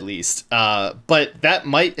 at least. But that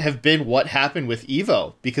might have been what happened with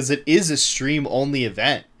Evo, because it is a stream-only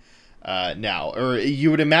event now, or you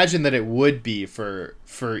would imagine that it would be for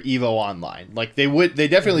EVO Online. They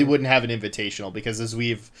definitely wouldn't have an invitational, because as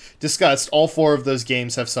we've discussed, all 4 of those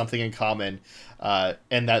games have something in common,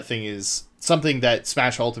 and that thing is something that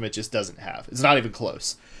Smash Ultimate just doesn't have. It's not even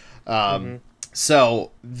close.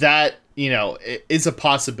 So that, is a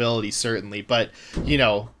possibility, certainly. But,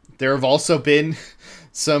 there have also been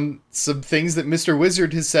some things that Mr.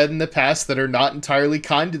 Wizard has said in the past that are not entirely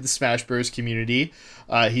kind to the Smash Bros. Community.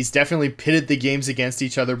 He's definitely pitted the games against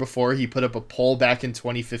each other before. He put up a poll back in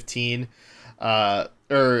 2015. I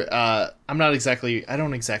don't exactly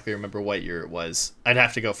remember what year it was. I'd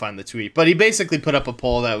have to go find the tweet. But he basically put up a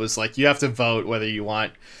poll that was like, you have to vote whether you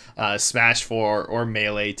want Smash 4 or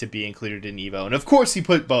Melee to be included in EVO. And of course he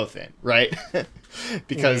put both in, right?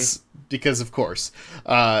 because of course.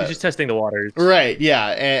 He's just testing the waters. Right,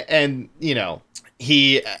 yeah. And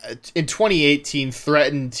he, in 2018,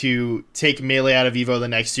 threatened to take Melee out of EVO the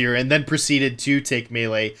next year and then proceeded to take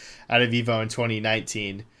Melee out of EVO in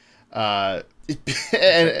 2019. Cat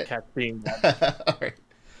being right.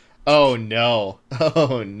 Oh no,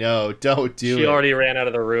 don't do it. She already ran out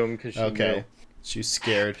of the room because she knew. She's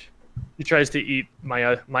scared. He tries to eat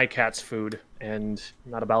my cat's food, and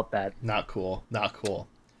not about that. Not cool.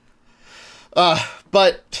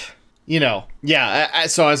 But yeah.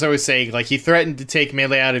 So as I was saying, like, he threatened to take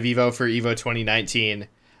Melee out of EVO for EVO 2019.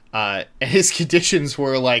 And his conditions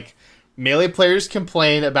were like, Melee players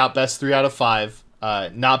complain about best 3 out of 5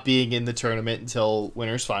 not being in the tournament until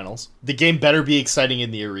winners finals. The game better be exciting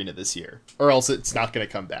in the arena this year, or else it's not going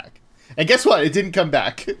to come back. And guess what? It didn't come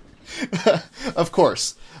back. Of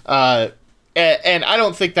course. And I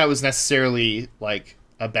don't think that was necessarily like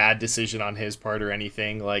a bad decision on his part or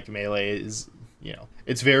anything. Like, Melee is,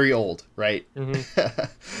 it's very old, right?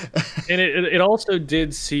 Mm-hmm. And it also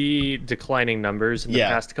did see declining numbers in the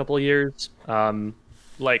past couple of years.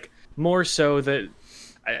 Like, more so that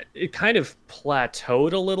it kind of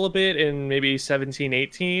plateaued a little bit in maybe 17,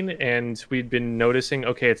 18, and we'd been noticing,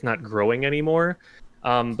 okay, it's not growing anymore.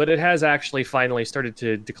 But it has actually finally started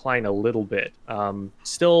to decline a little bit.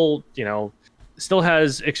 Still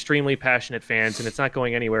has extremely passionate fans, and it's not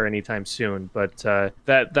going anywhere anytime soon. But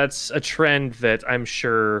that's a trend that I'm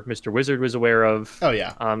sure Mr. Wizard was aware of. Oh,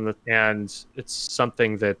 yeah. And it's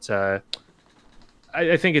something that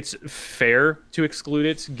I think it's fair to exclude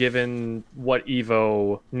it, given what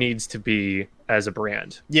EVO needs to be as a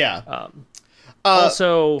brand. Yeah.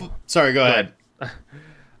 Also, sorry, go ahead.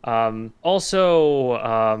 I don't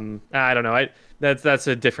know. That's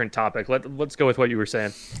a different topic. Let's go with what you were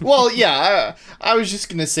saying. Well, yeah, I was just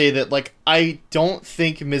gonna say that, like, I don't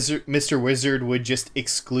think Mr. Wizard would just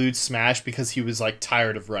exclude Smash because he was like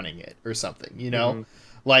tired of running it or something. Mm-hmm.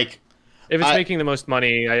 Like, if it's making the most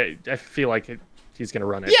money, I feel like he's gonna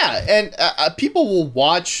run it. Yeah, and people will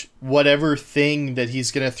watch whatever thing that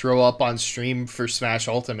he's gonna throw up on stream for Smash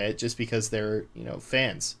Ultimate just because they're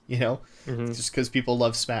fans. Mm-hmm. Just because people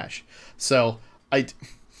love Smash. So I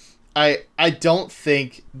don't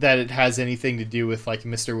think that it has anything to do with like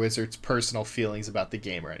Mr. Wizard's personal feelings about the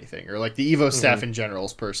game or anything, or like the EVO staff in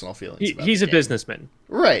general's personal feelings. He's a businessman,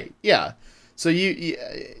 right? Yeah. So you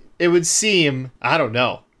it would seem, I don't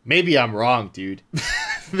know. Maybe I'm wrong, dude.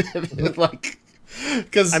 Like.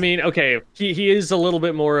 Because I mean, okay, he is a little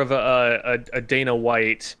bit more of a Dana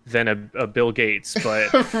White than a Bill Gates,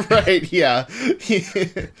 but right, yeah,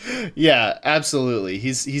 yeah, absolutely.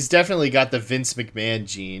 He's definitely got the Vince McMahon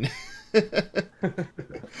gene.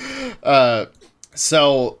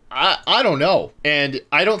 So I don't know, and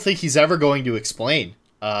I don't think he's ever going to explain,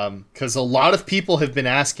 because a lot of people have been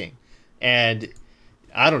asking, and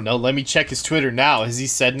I don't know. Let me check his Twitter now. Has he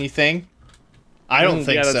said anything? I don't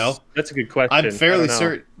think so. That's a good question. I'm fairly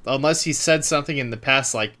certain, unless he said something in the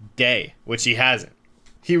past, like, day, which he hasn't.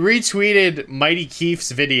 He retweeted Mighty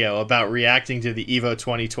Keef's video about reacting to the EVO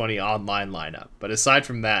 2020 online lineup. But aside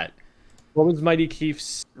from that... What was Mighty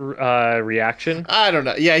Keef's reaction? I don't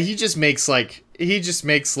know. Yeah, he just makes, like,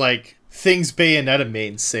 things Bayonetta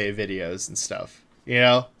mains say videos and stuff.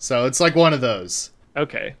 So it's like one of those.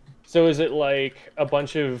 Okay. So is it like a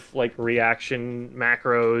bunch of, like, reaction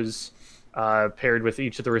macros... paired with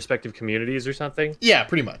each of the respective communities or something? Yeah,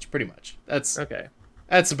 pretty much. That's okay.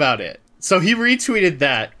 That's about it. So he retweeted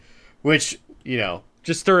that, which,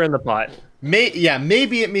 just stir in the pot. Maybe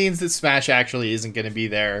it means that Smash actually isn't going to be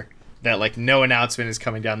there, that like no announcement is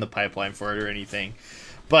coming down the pipeline for it or anything.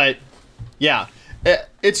 But yeah,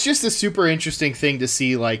 it's just a super interesting thing to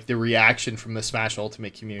see, like, the reaction from the Smash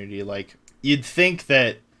Ultimate community. Like, you'd think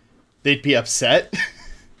that they'd be upset.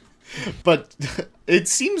 But it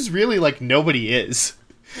seems really like nobody is,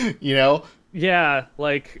 Yeah,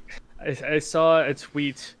 like, I saw a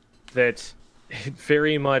tweet that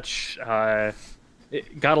very much it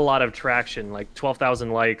got a lot of traction, like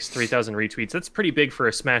 12,000 likes, 3,000 retweets. That's pretty big for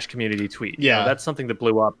a Smash community tweet. Yeah. That's something that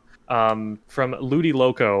blew up. From Ludi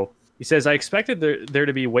Loco, He says, I expected there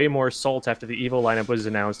to be way more Salt after the Evo lineup was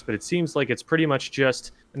announced, but it seems like it's pretty much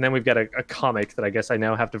just... And then we've got a comic that I guess I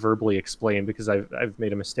now have to verbally explain because I've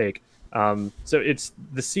made a mistake. So it's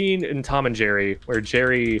the scene in Tom and Jerry where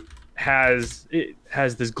Jerry has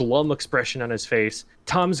this glum expression on his face.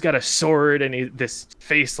 Tom's got a sword and this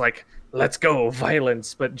face like, let's go,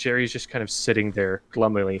 violence. But Jerry's just kind of sitting there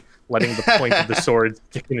glumly, letting the point of the sword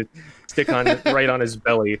stick on right on his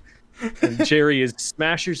belly. And Jerry is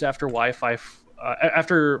Smashers after Wi-Fi,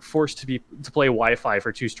 after forced to play Wi-Fi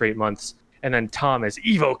for 2 straight months, and then Tom is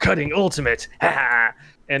Evo cutting ultimate,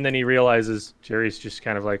 and then he realizes Jerry's just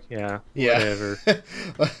kind of like, yeah. Whatever.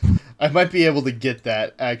 I might be able to get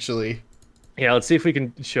that actually. Yeah, let's see if we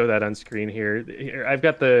can show that on screen here. Here I've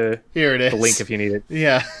got the link if you need it.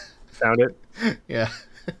 Yeah, found it. Yeah.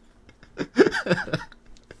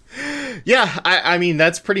 Yeah, I mean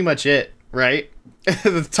that's pretty much it, right?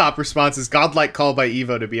 The top response is godlike call by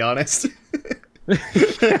Evo, to be honest.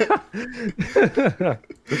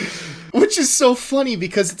 Which is so funny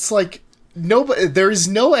because it's like there is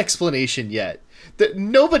no explanation yet. That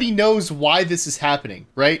nobody knows why this is happening,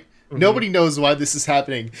 right? Mm-hmm. Nobody knows why this is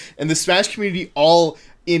happening, and the Smash community all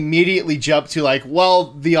immediately jump to like,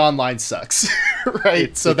 well, the online sucks, right?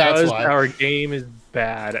 It's so that's why our game is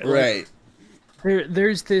bad, right?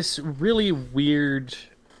 There's this really weird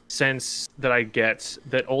sense that I get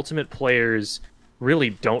that Ultimate players really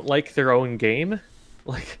don't like their own game.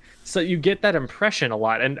 Like, so you get that impression a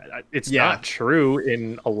lot, and it's not true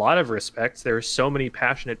in a lot of respects. There are so many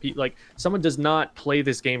passionate people. Like, someone does not play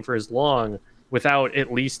this game for as long without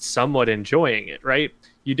at least somewhat enjoying it, right?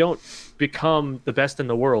 You don't become the best in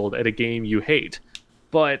the world at a game you hate.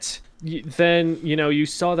 But then, you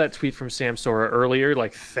saw that tweet from Sam Sora earlier,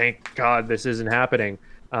 like, thank God this isn't happening.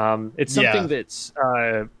 It's something that's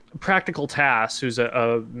Practical Tass, who's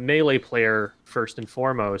a melee player first and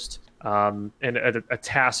foremost, and a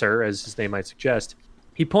tasser, as his name might suggest.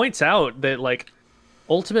 He points out that like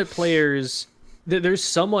Ultimate players, there's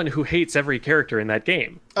someone who hates every character in that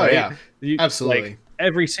game. Right? Oh yeah, absolutely. Like,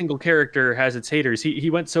 every single character has its haters. He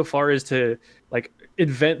went so far as to like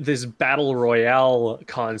invent this battle royale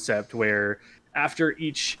concept where after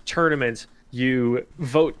each tournament you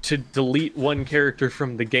vote to delete one character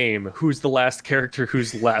from the game. Who's the last character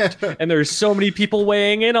who's left? And there's so many people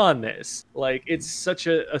weighing in on this. Like, it's such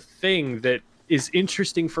a thing that is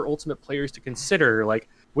interesting for Ultimate players to consider. Like,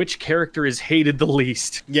 which character is hated the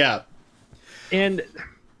least? Yeah. And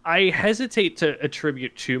I hesitate to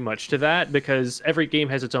attribute too much to that because every game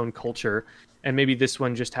has its own culture. And maybe this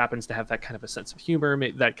one just happens to have that kind of a sense of humor,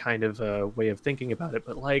 that kind of way of thinking about it.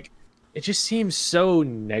 But, like, it just seems so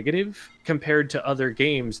negative compared to other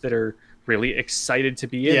games that are really excited to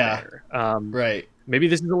be in there. Right. Maybe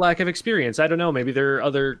this is a lack of experience. I don't know. Maybe there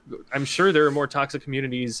are I'm sure there are more toxic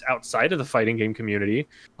communities outside of the fighting game community.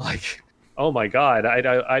 Like, oh my God,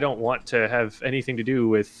 I don't want to have anything to do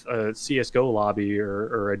with a CSGO lobby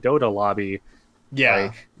or a Dota lobby.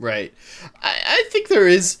 Yeah, right. I think there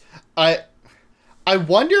is... I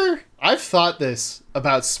wonder, I've thought this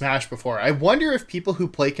about Smash before. I wonder if people who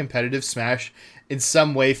play competitive Smash in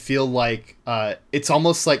some way feel like it's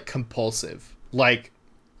almost like compulsive. Like,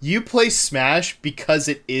 you play Smash because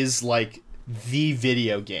it is like the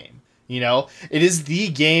video game, It is the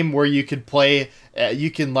game where you could play,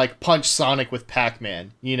 you can like punch Sonic with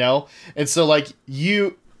Pac-Man, And so like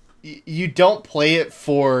you don't play it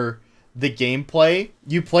for the gameplay.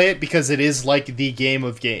 You play it because it is like the game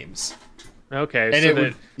of games. Okay, and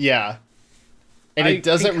so and it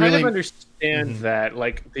doesn't really kind of understand that,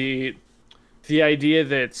 like the idea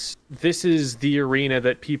that this is the arena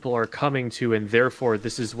that people are coming to, and therefore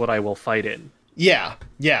this is what I will fight in. Yeah,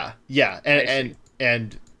 and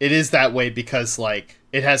it is that way because like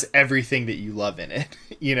it has everything that you love in it,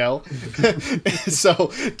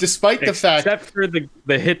 So despite the fact, except for the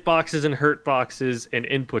hitboxes and hurt boxes and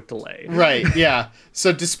input delay, right? Yeah.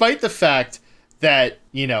 So despite the fact that,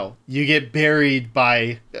 you get buried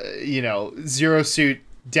by, Zero Suit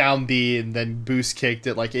down B and then boost kicked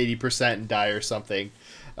at like 80% and die or something.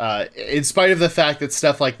 In spite of the fact that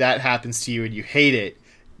stuff like that happens to you and you hate it,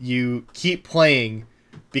 you keep playing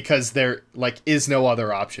because there like is no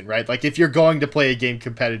other option, right? Like if you're going to play a game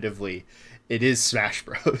competitively, it is Smash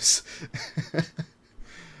Bros.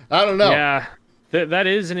 I don't know. Yeah, that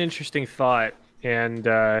is an interesting thought. And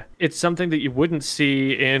it's something that you wouldn't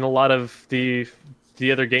see in a lot of the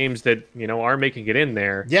other games that, are making it in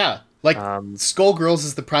there. Yeah, like Skullgirls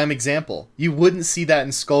is the prime example. You wouldn't see that in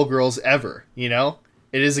Skullgirls ever, It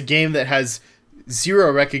is a game that has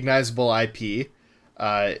zero recognizable IP.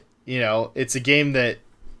 It's a game that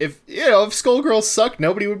if Skullgirls sucked,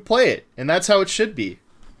 nobody would play it. And that's how it should be.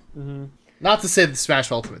 Mm-hmm. Not to say that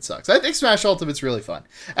Smash Ultimate sucks. I think Smash Ultimate's really fun.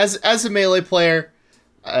 As a Melee player,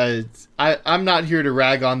 I'm not here to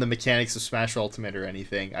rag on the mechanics of Smash Ultimate or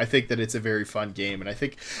anything. I think that it's a very fun game, and I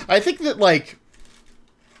think that, like,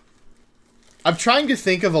 I'm trying to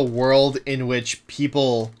think of a world in which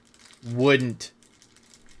people wouldn't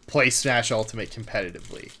play Smash Ultimate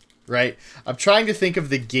competitively, right? I'm trying to think of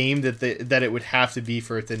the game that it would have to be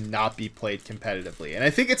for it to not be played competitively, and I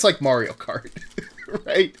think it's like Mario Kart,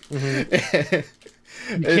 right? Mm-hmm.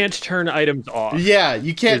 You can't turn items off. Yeah,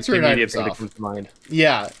 you can't turn items off. off. Comes to mind.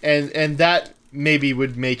 Yeah, and that maybe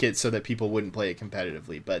would make it so that people wouldn't play it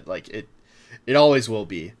competitively, but like it always will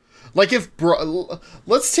be. Like if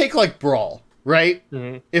let's take like Brawl, right?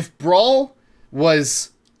 Mm-hmm. If Brawl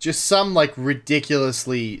was just some like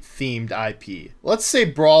ridiculously themed IP. Let's say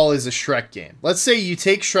Brawl is a Shrek game. Let's say you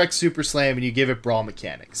take Shrek Super Slam and you give it Brawl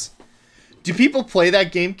mechanics. Do people play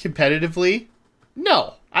that game competitively?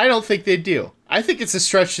 No, I don't think they do. I think it's a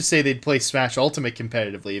stretch to say they'd play Smash Ultimate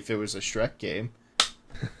competitively if it was a Shrek game.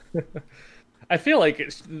 I feel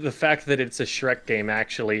like the fact that it's a Shrek game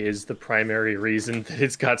actually is the primary reason that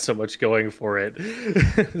it's got so much going for it.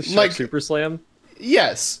 Shrek like, Super Slam?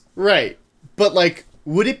 Yes, right. But, like,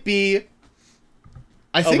 would it be...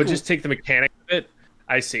 but just take the mechanic of it?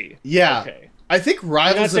 I see. Yeah. Okay. I think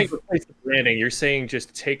Rivals You're not saying replace the branding, you're saying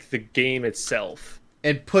just take the game itself.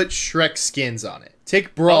 And put Shrek skins on it.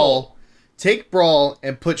 Take Brawl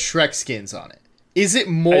and put Shrek skins on it. Is it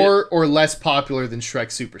more or less popular than Shrek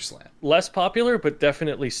Super Slam? Less popular, but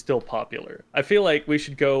definitely still popular. I feel like we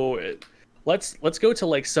should go... Let's go to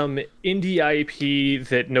like some indie IP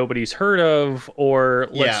that nobody's heard of, or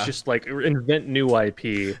let's just like invent new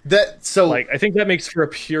IP. I think that makes for a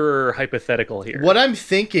pure hypothetical here. What I'm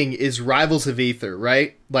thinking is Rivals of Aether,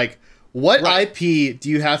 right? Like, what IP do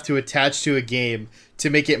you have to attach to a game to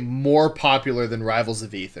make it more popular than Rivals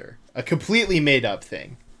of Aether? A completely made up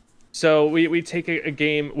thing. So we take a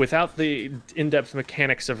game without the in-depth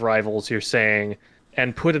mechanics of Rivals, you're saying,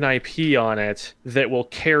 and put an IP on it that will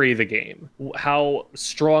carry the game. How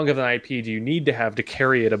strong of an IP do you need to have to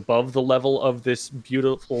carry it above the level of this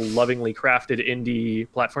beautiful, lovingly crafted indie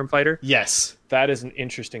platform fighter? Yes. That is an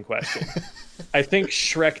interesting question. I think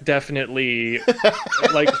Shrek definitely,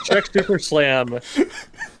 like Shrek Super Slam,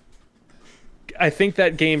 I think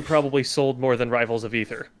that game probably sold more than Rivals of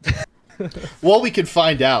Aether. Well, we could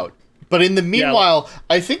find out. But in the meanwhile,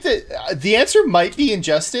 I think that the answer might be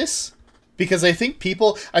Injustice. Because I think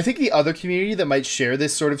the other community that might share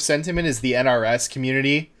this sort of sentiment is the NRS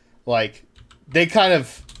community. Like, they kind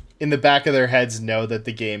of, in the back of their heads, know that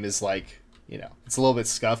the game is like, you know, it's a little bit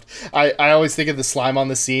scuffed. I always think of the Slime on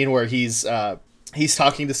the Scene where he's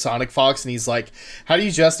talking to Sonic Fox and he's like, how do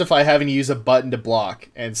you justify having to use a button to block?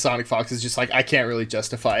 And Sonic Fox is just like, I can't really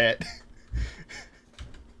justify it.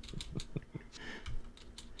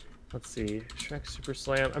 Let's see. Shrek Super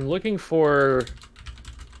Slam. I'm looking for...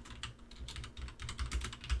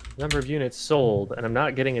 number of units sold, and I'm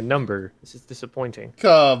not getting a number. This is disappointing.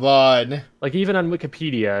 Come on. Like, even on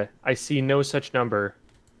Wikipedia, I see no such number.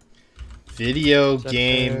 Video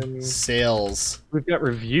game sales. We've got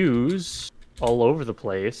reviews all over the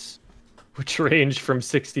place, which range from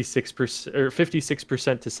 66% or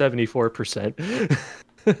 56% to 74%.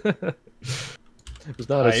 It was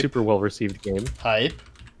not a super well-received game. Hype.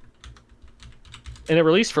 And it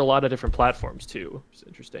released for a lot of different platforms, too. It's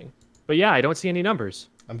interesting. But yeah, I don't see any numbers.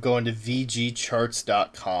 I'm going to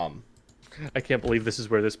vgcharts.com. I can't believe this is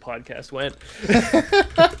where this podcast went.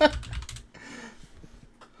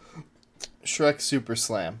 Shrek Super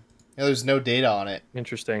Slam. Yeah, there's no data on it.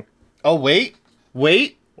 Interesting. Oh, wait.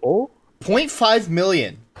 Oh? 0.5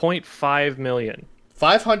 million. 0.5 million.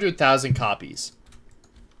 500,000 copies.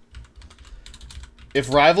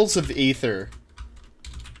 If Rivals of Aether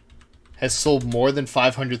has sold more than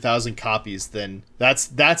 500,000 copies, then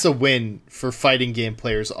that's a win for fighting game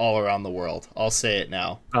players all around the world. I'll say it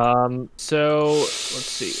now. So let's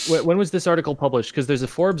see. When was this article published? Because there's a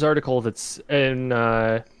Forbes article that's in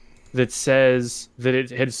that says that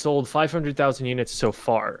it had sold 500,000 units so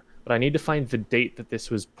far. But I need to find the date that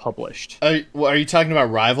this was published. Are you talking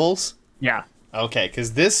about Rivals? Yeah. Okay,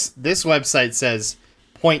 because this website says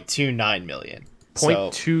 0.29 million.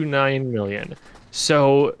 0.29 million.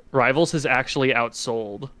 So Rivals has actually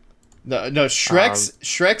outsold. No,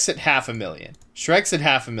 Shrek's at 500,000. Shrek's at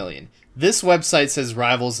 500,000. This website says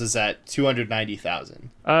Rivals is at 290,000.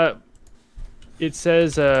 It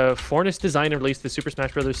says Fornus designed and released the Super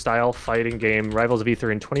Smash Bros. Style fighting game Rivals of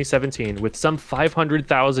Aether in 2017 with some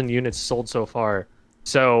 500,000 units sold so far.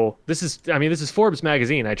 So this is Forbes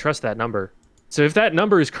magazine. I trust that number. So if that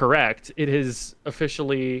number is correct, it has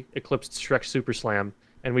officially eclipsed Shrek Super Slam.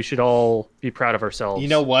 and we should all be proud of ourselves. You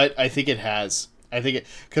know what? I think it has. I think it,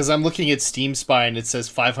 because I'm looking at Steam Spy and it says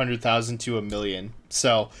 500,000 to 1 million.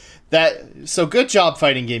 So good job,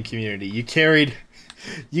 fighting game community. You carried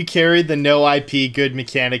the no IP good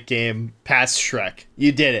mechanic game past Shrek.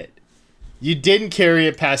 You did it. You didn't carry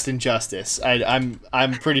it past Injustice. I'm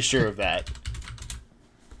pretty sure of that.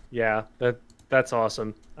 Yeah, that's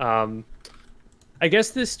awesome. I guess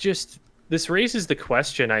this raises the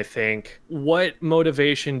question, I think, what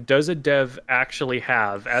motivation does a dev actually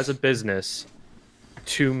have as a business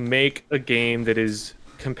to make a game that is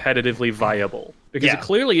competitively viable? Because it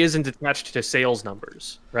clearly isn't attached to sales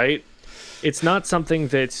numbers, right? It's not something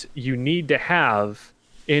that you need to have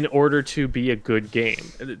in order to be a good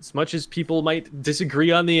game. As much as people might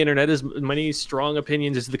disagree on the internet, as many strong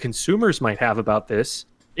opinions as the consumers might have about this,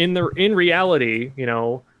 in reality, you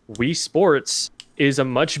know, Wii Sports is a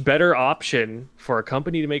much better option for a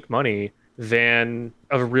company to make money than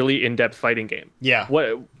a really in-depth fighting game. Yeah.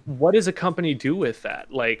 What does a company do with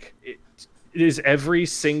that? Like, is every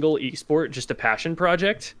single esport just a passion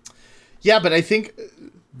project? Yeah, but I think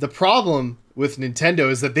the problem with Nintendo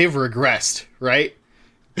is that they've regressed, right?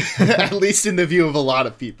 At least in the view of a lot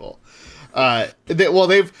of people. I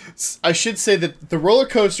should say that the roller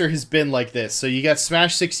coaster has been like this. So you got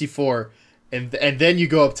Smash 64, and then you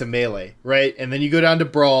go up to Melee, right? And then you go down to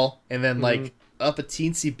Brawl, and then like up a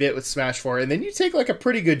teensy bit with Smash 4, and then you take like a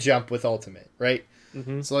pretty good jump with Ultimate, right?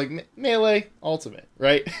 So like Melee, Ultimate,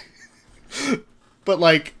 right? But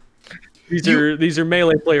like these are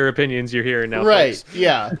Melee player opinions you're hearing now, right? Folks.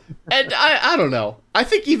 Yeah, and I don't know. I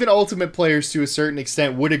think even Ultimate players to a certain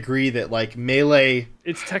extent would agree that like Melee,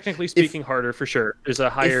 it's technically speaking harder for sure. There's a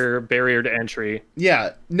higher barrier to entry.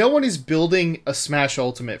 Yeah, no one is building a Smash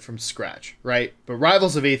Ultimate from scratch, right? But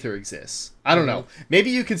Rivals of Aether exists. I don't know. Maybe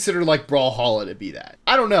you consider like Brawlhalla to be that.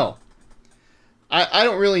 I don't know. I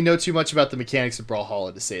don't really know too much about the mechanics of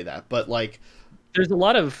Brawlhalla to say that, but like, there's a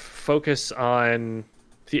lot of focus on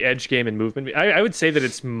the edge game and movement. I would say that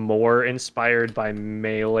it's more inspired by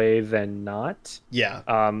Melee than not. Yeah.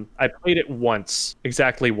 I played it once,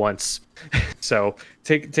 exactly once. So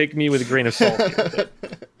take me with a grain of salt here,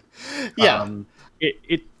 but, yeah.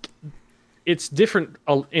 It's different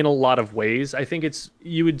in a lot of ways. I think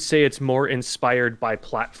you would say it's more inspired by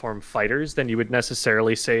platform fighters than you would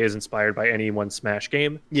necessarily say is inspired by any one Smash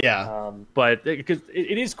game. Yeah. But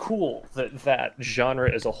it is cool that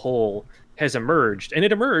genre as a whole has emerged, and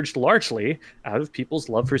it emerged largely out of people's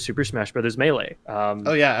love for Super Smash Bros. Melee.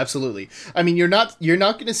 Oh yeah, absolutely. I mean, you're not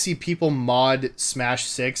going to see people mod Smash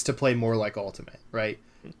 6 to play more like Ultimate, right?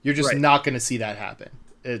 You're just not going to see that happen.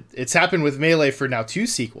 It's happened with Melee for now 2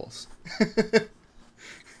 sequels.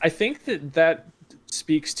 I think that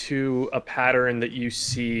speaks to a pattern that you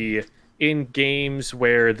see in games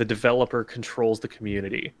where the developer controls the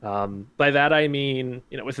community. By that I mean,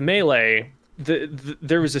 you know, with Melee,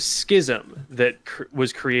 there was a schism that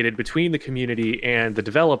was created between the community and the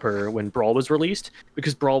developer when Brawl was released,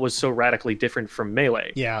 because Brawl was so radically different from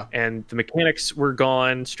Melee. Yeah. And the mechanics were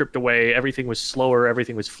gone, stripped away, everything was slower,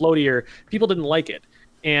 everything was floatier. People didn't like it.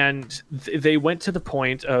 And they went to the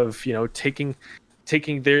point of, you know, taking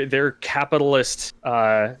their capitalist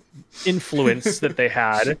influence that they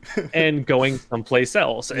had and going someplace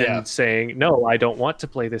else and saying, no, I don't want to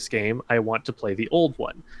play this game. I want to play the old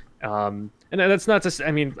one. And that's not to say,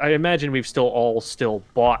 I mean, I imagine we've still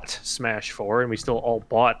bought Smash 4 and we still all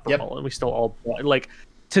bought Brawl and we still all bought, like,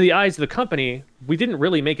 to the eyes of the company, we didn't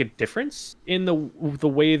really make a difference in the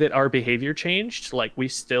way that our behavior changed. Like, we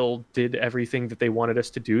still did everything that they wanted us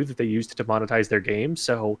to do, that they used to monetize their game.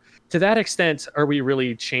 So to that extent, are we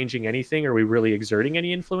really changing anything? Are we really exerting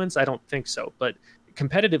any influence? I don't think so. But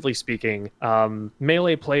competitively speaking,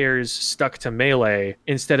 Melee players stuck to Melee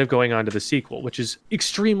instead of going on to the sequel, which is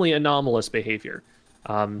extremely anomalous behavior.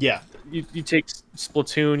 You take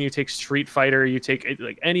Splatoon, you take Street Fighter, you take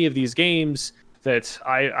like any of these games that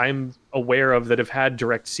I'm aware of that have had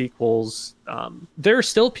direct sequels. There are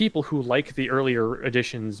still people who like the earlier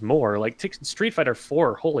editions more. Like, take Street Fighter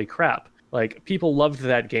 4, holy crap. Like, people loved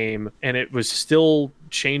that game, and it was still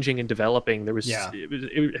changing and developing. It was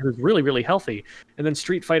really, really healthy. And then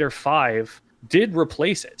Street Fighter 5 did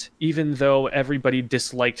replace it, even though everybody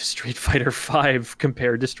disliked Street Fighter 5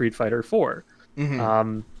 compared to Street Fighter 4.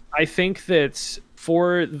 I think that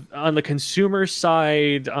on the consumer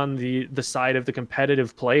side, on the side of the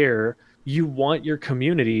competitive player, you want your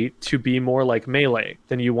community to be more like Melee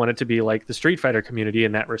than you want it to be like the Street Fighter community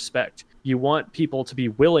in that respect. You want people to be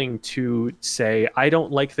willing to say, I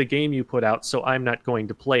don't like the game you put out, so I'm not going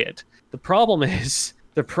to play it. The problem is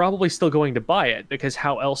they're probably still going to buy it, because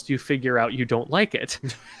how else do you figure out you don't like it?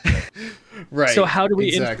 Right. So how do we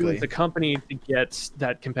exactly. influence a company to get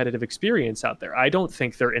that competitive experience out there? I don't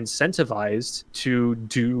think they're incentivized to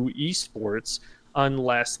do esports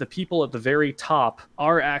unless the people at the very top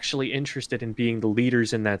are actually interested in being the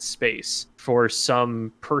leaders in that space for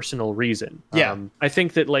some personal reason. Yeah. I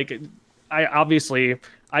think that, like,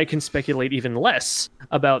 I can speculate even less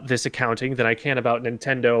about this accounting than I can about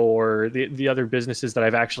Nintendo or the other businesses that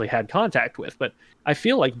I've actually had contact with. But I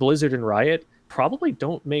feel like Blizzard and Riot probably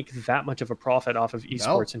don't make that much of a profit off of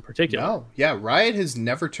esports in particular. No, yeah, Riot has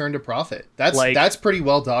never turned a profit. That's pretty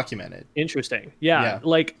well documented. Interesting. Yeah,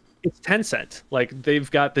 like, it's Tencent. Like, they've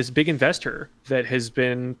got this big investor that has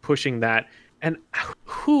been pushing that. And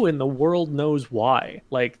who in the world knows why?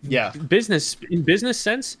 Like, in business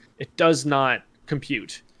sense, it does not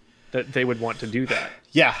compute that they would want to do that.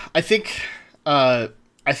 Yeah, I think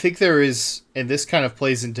there is, and this kind of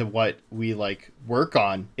plays into what we like work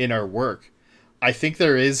on in our work. I think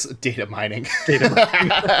there is data mining.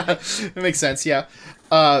 It makes sense, yeah.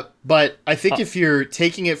 But I think if you're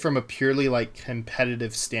taking it from a purely like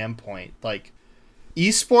competitive standpoint, like,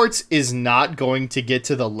 esports is not going to get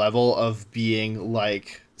to the level of being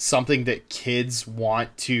like something that kids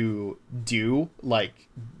want to do, like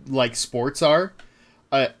sports are,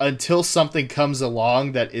 until something comes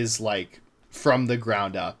along that is like from the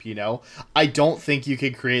ground up. You know, I don't think you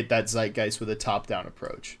can create that zeitgeist with a top-down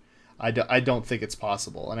approach. I don't think it's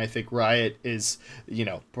possible, and I think Riot is, you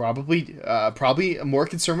know, probably more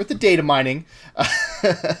concerned with the data mining,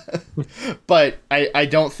 but I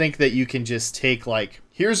don't think that you can just take, like,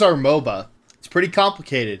 here's our MOBA. It's pretty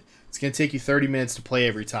complicated. It's gonna take you 30 minutes to play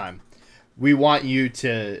every time. We want you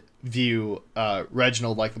to view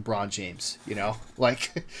Reginald like LeBron James. You know,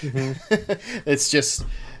 like, it's just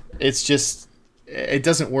it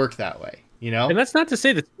doesn't work that way. You know, and that's not to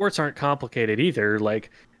say that sports aren't complicated either. Like,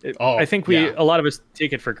 I think a lot of us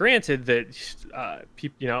take it for granted that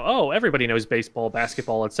people, you know, everybody knows baseball,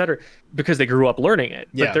 basketball, etc., because they grew up learning it.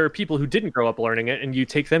 But there are people who didn't grow up learning it, and you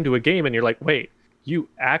take them to a game, and you're like, wait, you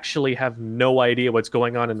actually have no idea what's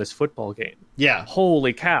going on in this football game. Yeah,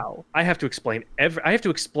 holy cow! I have to explain I have to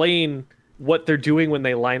explain what they're doing when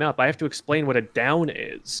they line up. I have to explain what a down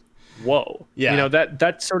is. Whoa. Yeah. You know,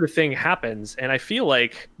 that sort of thing happens. And I feel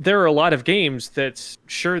like there are a lot of games that,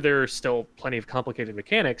 sure, there are still plenty of complicated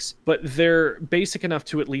mechanics, but they're basic enough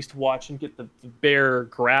to at least watch and get the bare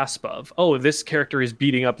grasp of, oh, this character is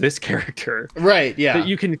beating up this character. Right, yeah. That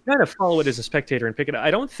you can kind of follow it as a spectator and pick it up. I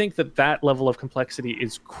don't think that level of complexity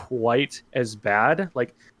is quite as bad.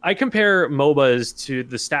 Like, I compare MOBAs to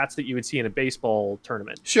the stats that you would see in a baseball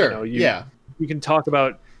tournament. Sure, You can talk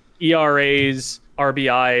about ERAs,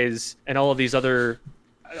 RBIs, and all this other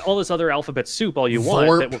alphabet soup all you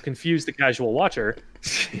want that will confuse the casual watcher.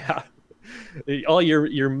 Yeah, all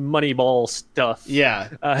your Moneyball stuff. Yeah.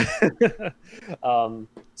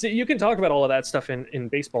 So you can talk about all of that stuff in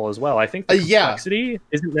baseball as well. I think the complexity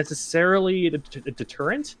isn't necessarily a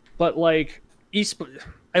deterrent, but like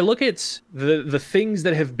I look at the things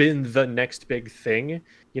that have been the next big thing.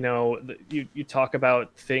 You know, you talk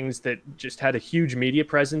about things that just had a huge media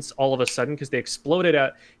presence all of a sudden because they exploded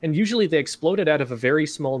out, and usually they exploded out of a very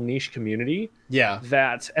small niche community. Yeah.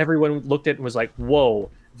 That everyone looked at and was like, whoa,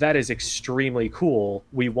 that is extremely cool.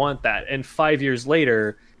 We want that. And 5 years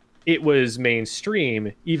later, it was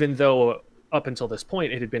mainstream, even though up until this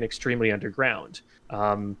point it had been extremely underground.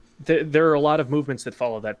 There are a lot of movements that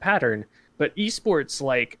follow that pattern. But esports,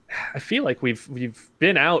 like, I feel like we've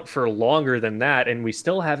been out for longer than that, and we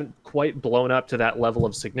still haven't quite blown up to that level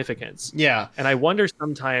of significance. Yeah. And I wonder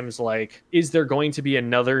sometimes, like, is there going to be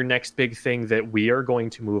another next big thing that we are going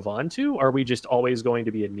to move on to? Are we just always going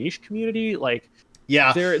to be a niche community? Like,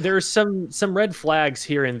 yeah, there's some red flags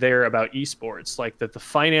here and there about esports, like that the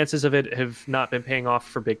finances of it have not been paying off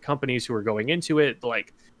for big companies who are going into it.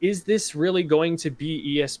 Like, is this really going to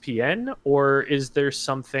be ESPN, or is there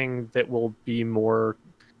something that will be more,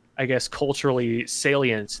 I guess, culturally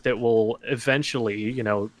salient that will eventually, you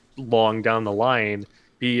know, long down the line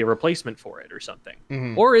be a replacement for it or something?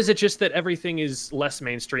 Mm-hmm. Or is it just that everything is less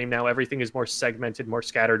mainstream now, everything is more segmented, more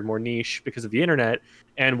scattered, more niche because of the internet,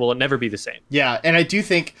 and will it never be the same? Yeah, and I do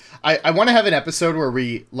think I want to have an episode where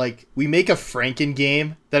we make a Franken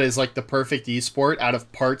game that is like the perfect esport out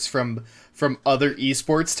of parts from other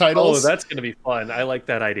esports titles. Oh, that's going to be fun. I like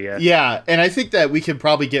that idea. Yeah, and I think that we could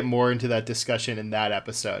probably get more into that discussion in that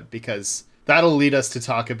episode, because that'll lead us to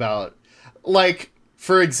talk about, like,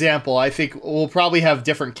 for example, I think we'll probably have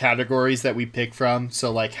different categories that we pick from.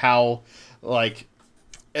 So, like, how, like,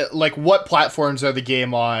 like what platforms are the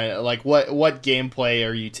game on? Like what gameplay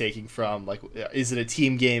are you taking from? Like, is it a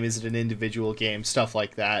team game? Is it an individual game? Stuff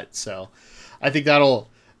like that. So I think that'll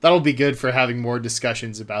be good for having more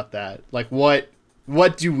discussions about that. Like what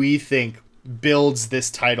do we think builds this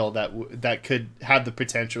title that could have the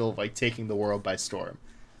potential of like taking the world by storm?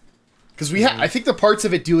 Because I think the parts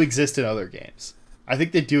of it do exist in other games. I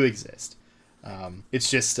think they do exist. It's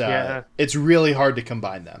just it's really hard to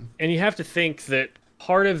combine them. And you have to think that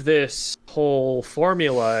part of this whole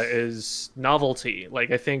formula is novelty. Like,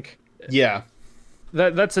 I think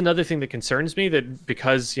that's another thing that concerns me, that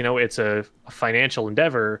because, you know, it's a financial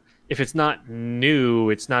endeavor, if it's not new,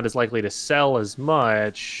 it's not as likely to sell as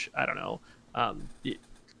much. I don't know.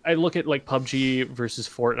 I look at like PUBG versus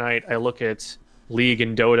Fortnite. I look at League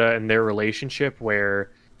and Dota and their relationship, where,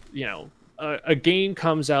 you know, a game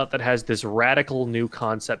comes out that has this radical new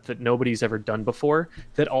concept that nobody's ever done before,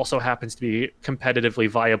 that also happens to be competitively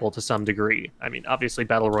viable to some degree. I mean, obviously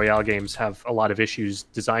Battle Royale games have a lot of issues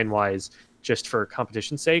design-wise just for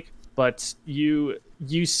competition's sake, but you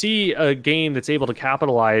see a game that's able to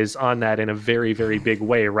capitalize on that in a very, very big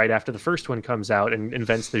way right after the first one comes out and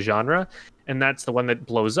invents the genre, and that's the one that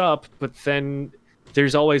blows up. But then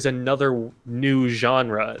there's always another new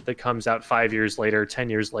genre that comes out 5 years later, 10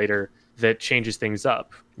 years later, that changes things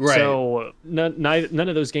up. Right. So none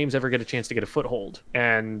of those games ever get a chance to get a foothold.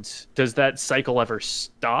 And does that cycle ever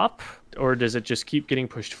stop, or does it just keep getting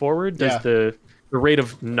pushed forward? Does the rate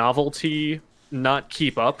of novelty not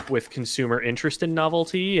keep up with consumer interest in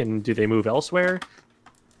novelty, and do they move elsewhere?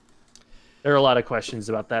 There are a lot of questions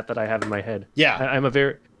about that I have in my head. Yeah. I'm a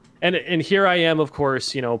very... And here I am, of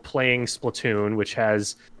course, you know, playing Splatoon, which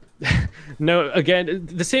has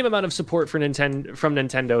the same amount of support from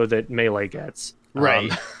Nintendo that Melee gets.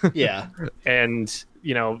 Right. Yeah. And,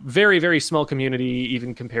 you know, very, very small community,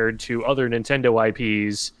 even compared to other Nintendo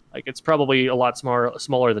IPs. Like, it's probably a lot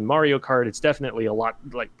smaller than Mario Kart. It's definitely a lot,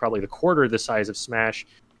 like, probably the quarter the size of Smash.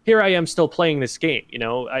 Here I am still playing this game, you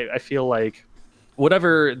know? I feel like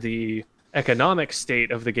whatever the economic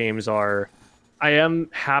state of the games are, I am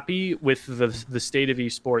happy with the state of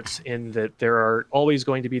esports, in that there are always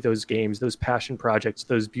going to be those games, those passion projects,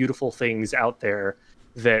 those beautiful things out there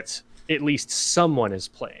that at least someone is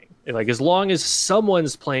playing. Like, as long as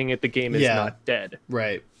someone's playing it, the game is not dead.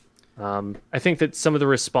 Right. I think that some of the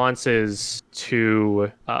responses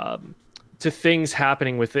to things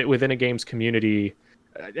happening within a game's community,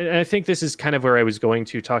 and I think this is kind of where I was going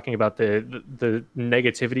to, talking about the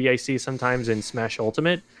negativity I see sometimes in Smash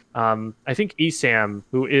Ultimate. I think Esam,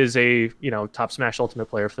 who is a top Smash Ultimate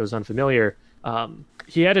player, for those unfamiliar,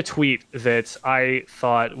 he had a tweet that I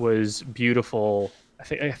thought was beautiful.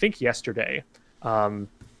 I think yesterday,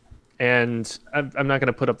 and I'm not going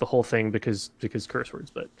to put up the whole thing because curse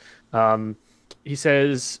words, but he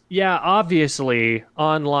says, "Yeah, obviously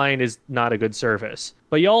online is not a good service,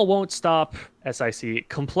 but y'all won't stop SIC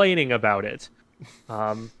complaining about it.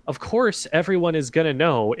 Of course, everyone is going to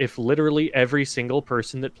know if literally every single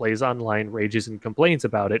person that plays online rages and complains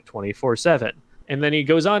about it 24/7. And then he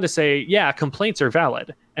goes on to say, yeah, complaints are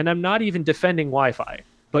valid. And I'm not even defending Wi-Fi.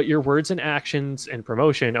 But your words and actions and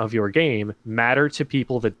promotion of your game matter to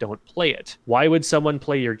people that don't play it. Why would someone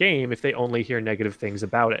play your game if they only hear negative things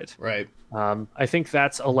about it?" Right. I think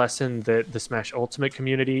that's a lesson that the Smash Ultimate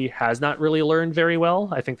community has not really learned very well.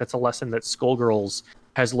 I think that's a lesson that Skullgirls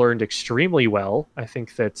has learned extremely well. I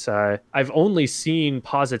think that I've only seen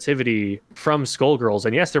positivity from Skullgirls.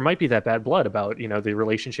 And yes, there might be that bad blood about, the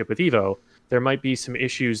relationship with Evo. There might be some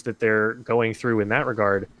issues that they're going through in that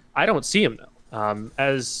regard. I don't see them, though.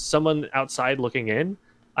 As someone outside looking in,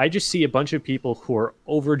 I just see a bunch of people who are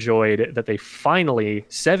overjoyed that they finally,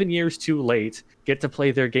 7 years too late, get to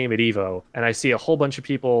play their game at Evo. And I see a whole bunch of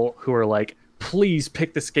people who are like, please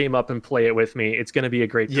pick this game up and play it with me. It's going to be a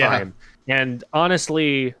great time. And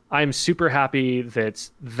honestly, I'm super happy that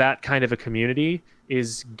that kind of a community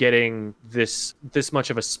is getting this much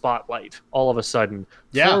of a spotlight all of a sudden.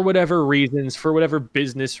 For whatever reasons, for whatever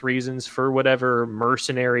business reasons, for whatever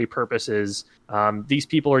mercenary purposes, these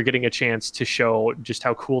people are getting a chance to show just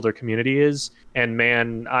how cool their community is. And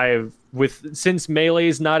man, since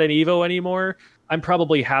Melee's not an Evo anymore, I'm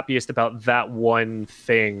probably happiest about that one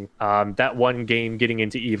thing, that one game getting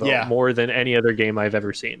into Evo more than any other game I've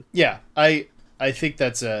ever seen. Yeah, I think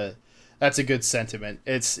that's a good sentiment.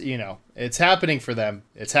 It's it's happening for them.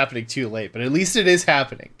 It's happening too late, but at least it is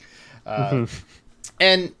happening.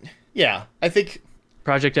 And yeah, I think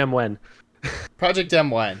Project M when? Project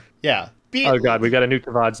M when? Yeah. Oh god, we got a new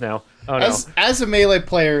Kavads now. Oh no. As a Melee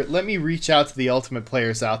player, let me reach out to the Ultimate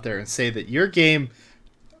players out there and say that your game,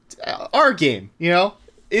 our game,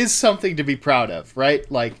 is something to be proud of, right?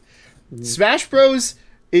 Like, Smash Bros.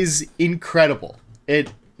 Is incredible.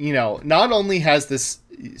 It, not only has this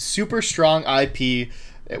super strong IP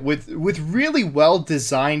with really well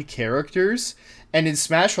designed characters, and in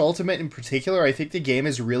Smash Ultimate in particular, I think the game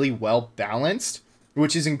is really well balanced,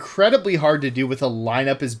 which is incredibly hard to do with a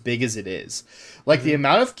lineup as big as it is. Like, the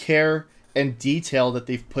amount of care and detail that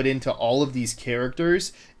they've put into all of these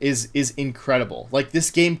characters is incredible. Like,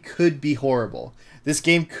 this game could be horrible. This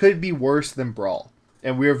game could be worse than Brawl,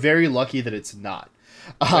 and we're very lucky that it's not.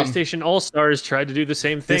 PlayStation All-Stars tried to do the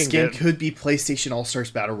same thing. This game could be PlayStation All-Stars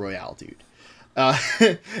Battle Royale, dude.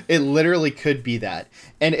 It literally could be that.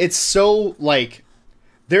 And it's so, like,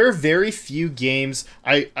 there are very few games.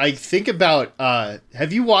 I think about,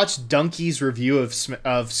 have you watched Donkey's review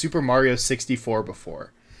of Super Mario 64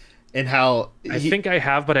 before? And how... I think I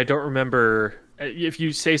have, but I don't remember... If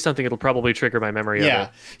you say something, it'll probably trigger my memory of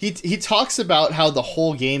it. He talks about how the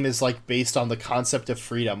whole game is, like, based on the concept of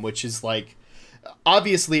freedom, which is, like...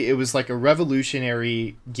 Obviously, it was like a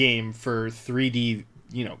revolutionary game for 3D,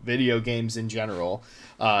 video games in general.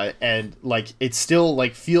 And like, it still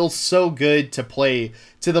like feels so good to play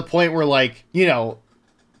to the point where like,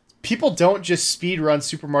 people don't just speed run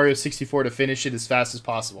Super Mario 64 to finish it as fast as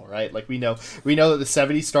possible, right? Like we know that the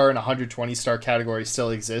 70 star and 120 star categories still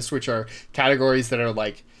exist, which are categories that are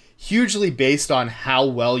like hugely based on how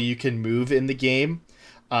well you can move in the game,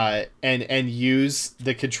 and use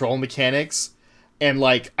the control mechanics. And,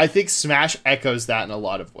 like, I think Smash echoes that in a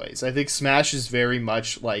lot of ways. I think Smash is very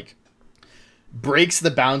much, like, breaks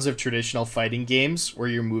the bounds of traditional fighting games where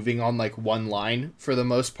you're moving on, like, one line for the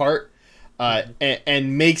most part,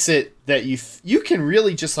 and makes it that you can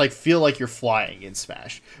really just, like, feel like you're flying in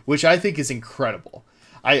Smash, which I think is incredible.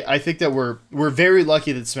 I think that we're very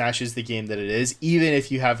lucky that Smash is the game that it is, even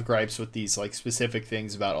if you have gripes with these, like, specific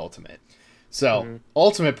things about Ultimate. So,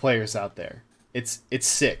 Ultimate players out there, it's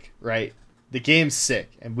sick, right? The game's sick,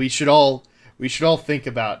 and we should all think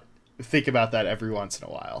about that every once in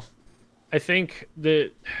a while. I think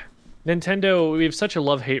that Nintendo, we have such a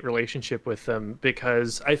love-hate relationship with them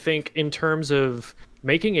because I think in terms of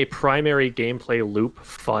making a primary gameplay loop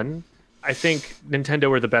fun, I think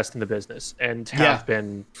Nintendo are the best in the business and have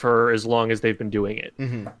been for as long as they've been doing it.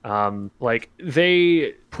 Like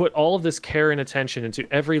they put all of this care and attention into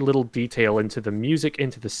every little detail, into the music,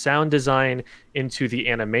 into the sound design, into the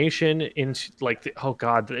animation, into like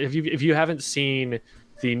if you haven't seen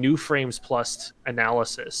the New Frames Plus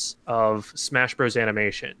analysis of Smash Bros.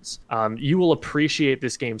 Animations, you will appreciate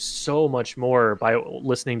this game so much more by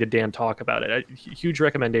listening to Dan talk about it. A huge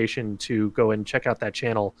recommendation to go and check out that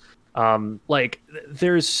channel. Like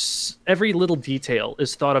there's every little detail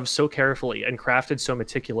is thought of so carefully and crafted so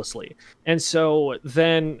meticulously, and so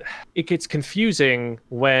then it gets confusing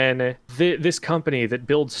when this company that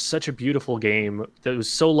builds such a beautiful game that was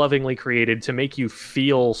so lovingly created to make you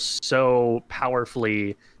feel so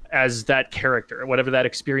powerfully as that character, whatever that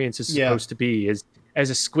experience is supposed to be, is as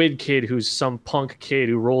a Squid Kid who's some punk kid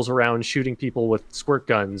who rolls around shooting people with squirt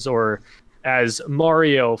guns, or as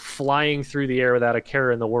Mario flying through the air without a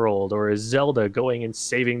care in the world, or as Zelda going and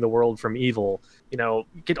saving the world from evil.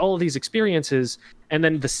 Get all of these experiences, and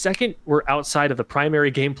then the second we're outside of the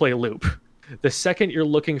primary gameplay loop, the second you're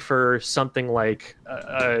looking for something like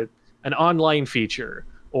an online feature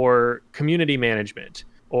or community management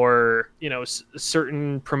or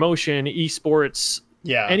certain promotion, esports,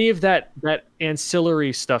 any of that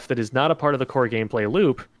ancillary stuff that is not a part of the core gameplay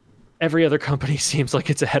loop, every other company seems like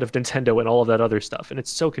it's ahead of Nintendo and all of that other stuff, and it's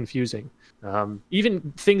so confusing.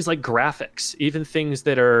 Even things like graphics, even things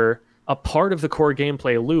that are a part of the core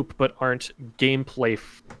gameplay loop but aren't gameplay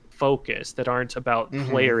focused, that aren't about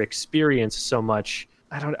player experience so much.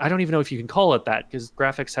 I don't even know if you can call it that, because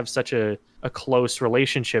graphics have such a close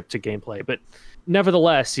relationship to gameplay. But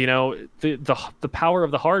nevertheless, the power of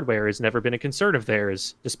the hardware has never been a concern of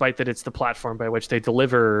theirs, despite that it's the platform by which they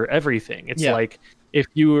deliver everything. It's like if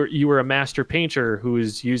you were a master painter who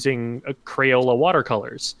is using Crayola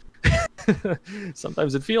watercolors.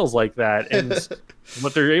 Sometimes it feels like that, and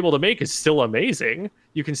what they're able to make is still amazing.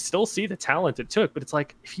 You can still see the talent it took, but it's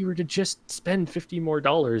like if you were to just spend $50 more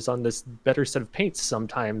on this better set of paints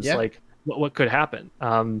sometimes, like what could happen?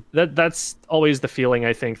 That's always the feeling.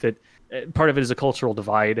 I think that part of it is a cultural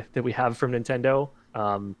divide that we have from Nintendo,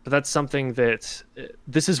 but that's something that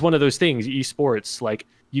this is one of those things. Esports, like,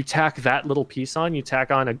 you tack that little piece on, you tack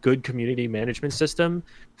on a good community management system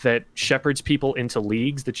that shepherds people into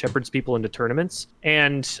leagues, that shepherds people into tournaments.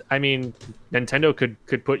 And I mean, Nintendo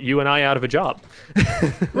could put you and I out of a job.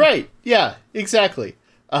 Right. Yeah, exactly.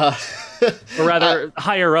 Or rather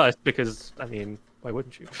hire us, because I mean, why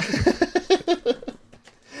wouldn't you?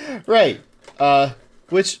 Right.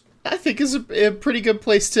 Which I think is a pretty good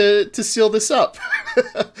place to seal this up.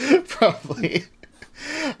 Probably.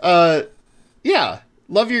 Yeah.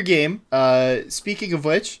 Love your game. Speaking of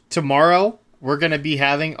which, tomorrow we're going to be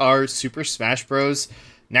having our Super Smash Bros.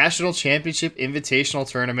 National Championship Invitational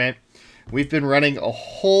Tournament. We've been running a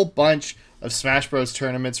whole bunch of Smash Bros.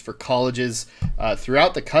 Tournaments for colleges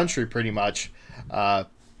throughout the country pretty much.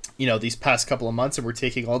 These past couple of months, and we're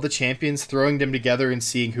taking all the champions, throwing them together and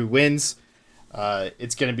seeing who wins.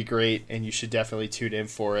 It's going to be great, and you should definitely tune in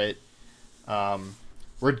for it.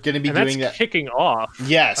 We're going to be doing that. Kicking off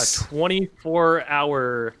yes. a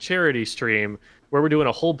 24-hour charity stream where we're doing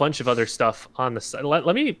a whole bunch of other stuff on the side.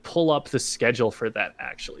 Let me pull up the schedule for that,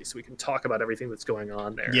 actually, so we can talk about everything that's going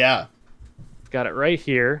on there. Yeah. Got it right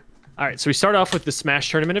here. All right, so we start off with the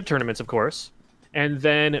Smash Tournament of Tournaments, of course. And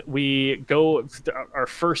then we go our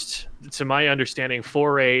first, to my understanding,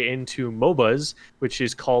 foray into MOBAs, which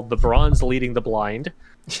is called the Bronze Leading the Blind.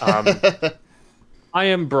 I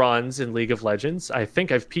am bronze in League of Legends. I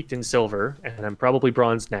think I've peaked in silver, and I'm probably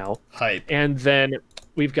bronze now. Hype. And then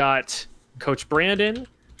we've got Coach Brandon.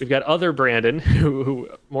 We've got other Brandon, who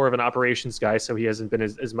more of an operations guy, so he hasn't been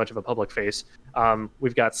as much of a public face.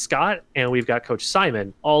 We've got Scott, and we've got Coach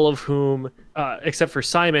Simon, all of whom, except for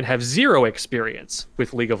Simon, have zero experience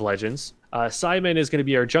with League of Legends. Simon is going to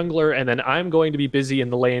be our jungler, and then I'm going to be busy in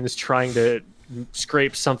the lanes trying to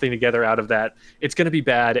scrape something together out of that. It's going to be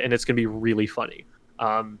bad, and it's going to be really funny.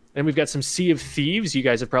 And we've got some Sea of Thieves. You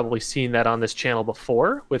guys have probably seen that on this channel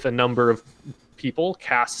before with a number of people,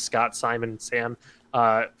 Cass, Scott, Simon, Sam,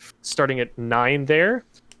 starting at 9 there.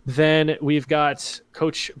 Then we've got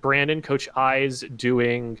Coach Brandon, Coach Eyes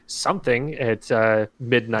doing something at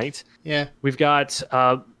midnight. Yeah. We've got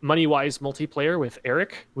Moneywise multiplayer with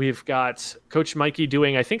Eric. We've got Coach Mikey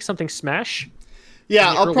doing, I think, something Smash.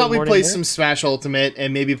 Yeah, I'll probably play some Smash Ultimate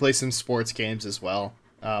and maybe play some sports games as well.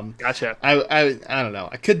 Gotcha. I don't know.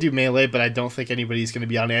 I could do Melee, but I don't think anybody's going to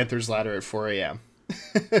be on Anther's Ladder at 4 a.m.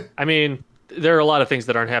 I mean, there are a lot of things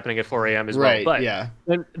that aren't happening at 4 a.m. as right, well. But yeah.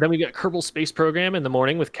 Then we got Kerbal Space Program in the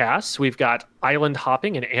morning with Cass. We've got Island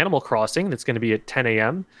Hopping and Animal Crossing that's going to be at 10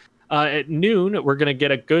 a.m. At noon, we're going to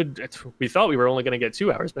get a good... We thought we were only going to get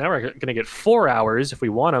 2 hours, but now we're going to get 4 hours, if we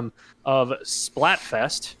want them, of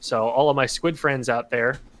Splatfest. So all of my squid friends out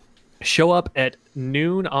there, show up at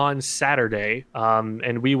noon on Saturday,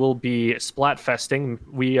 and we will be Splatfesting.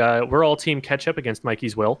 We're all Team Ketchup against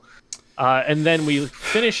Mikey's Will. And then we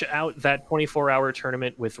finish out that 24-hour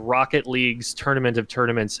tournament with Rocket League's Tournament of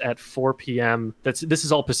Tournaments at 4 p.m. This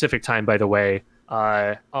is all Pacific time, by the way,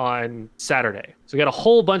 on Saturday. So we got a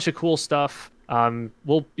whole bunch of cool stuff.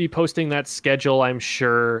 We'll be posting that schedule, I'm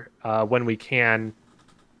sure, when we can,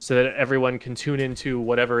 so that everyone can tune into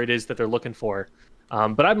whatever it is that they're looking for.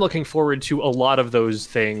 But I'm looking forward to a lot of those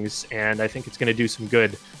things, and I think it's going to do some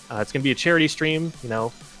good. It's going to be a charity stream,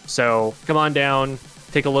 so come on down,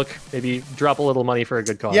 take a look, maybe drop a little money for a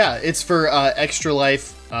good cause. Yeah, it's for Extra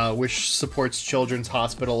Life, which supports children's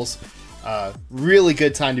hospitals. Really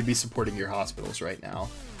good time to be supporting your hospitals right now.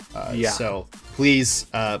 So please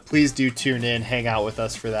do tune in, hang out with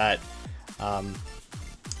us for that.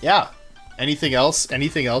 Yeah. Anything else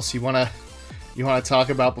you want to talk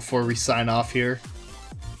about before we sign off here?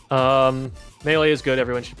 Melee is good.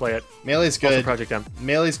 Everyone should play it. Melee's good. Also Project M.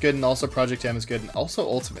 Melee's good, and also Project M is good, and also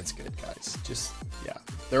Ultimate's good, guys. Yeah.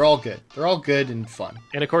 They're all good. They're all good and fun.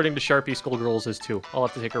 And according to Sharpie, Skullgirls is too. I'll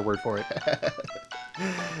have to take her word for it.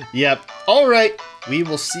 Yep. All right. We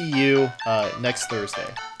will see you next Thursday.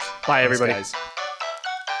 Bye, everybody. Thanks, guys.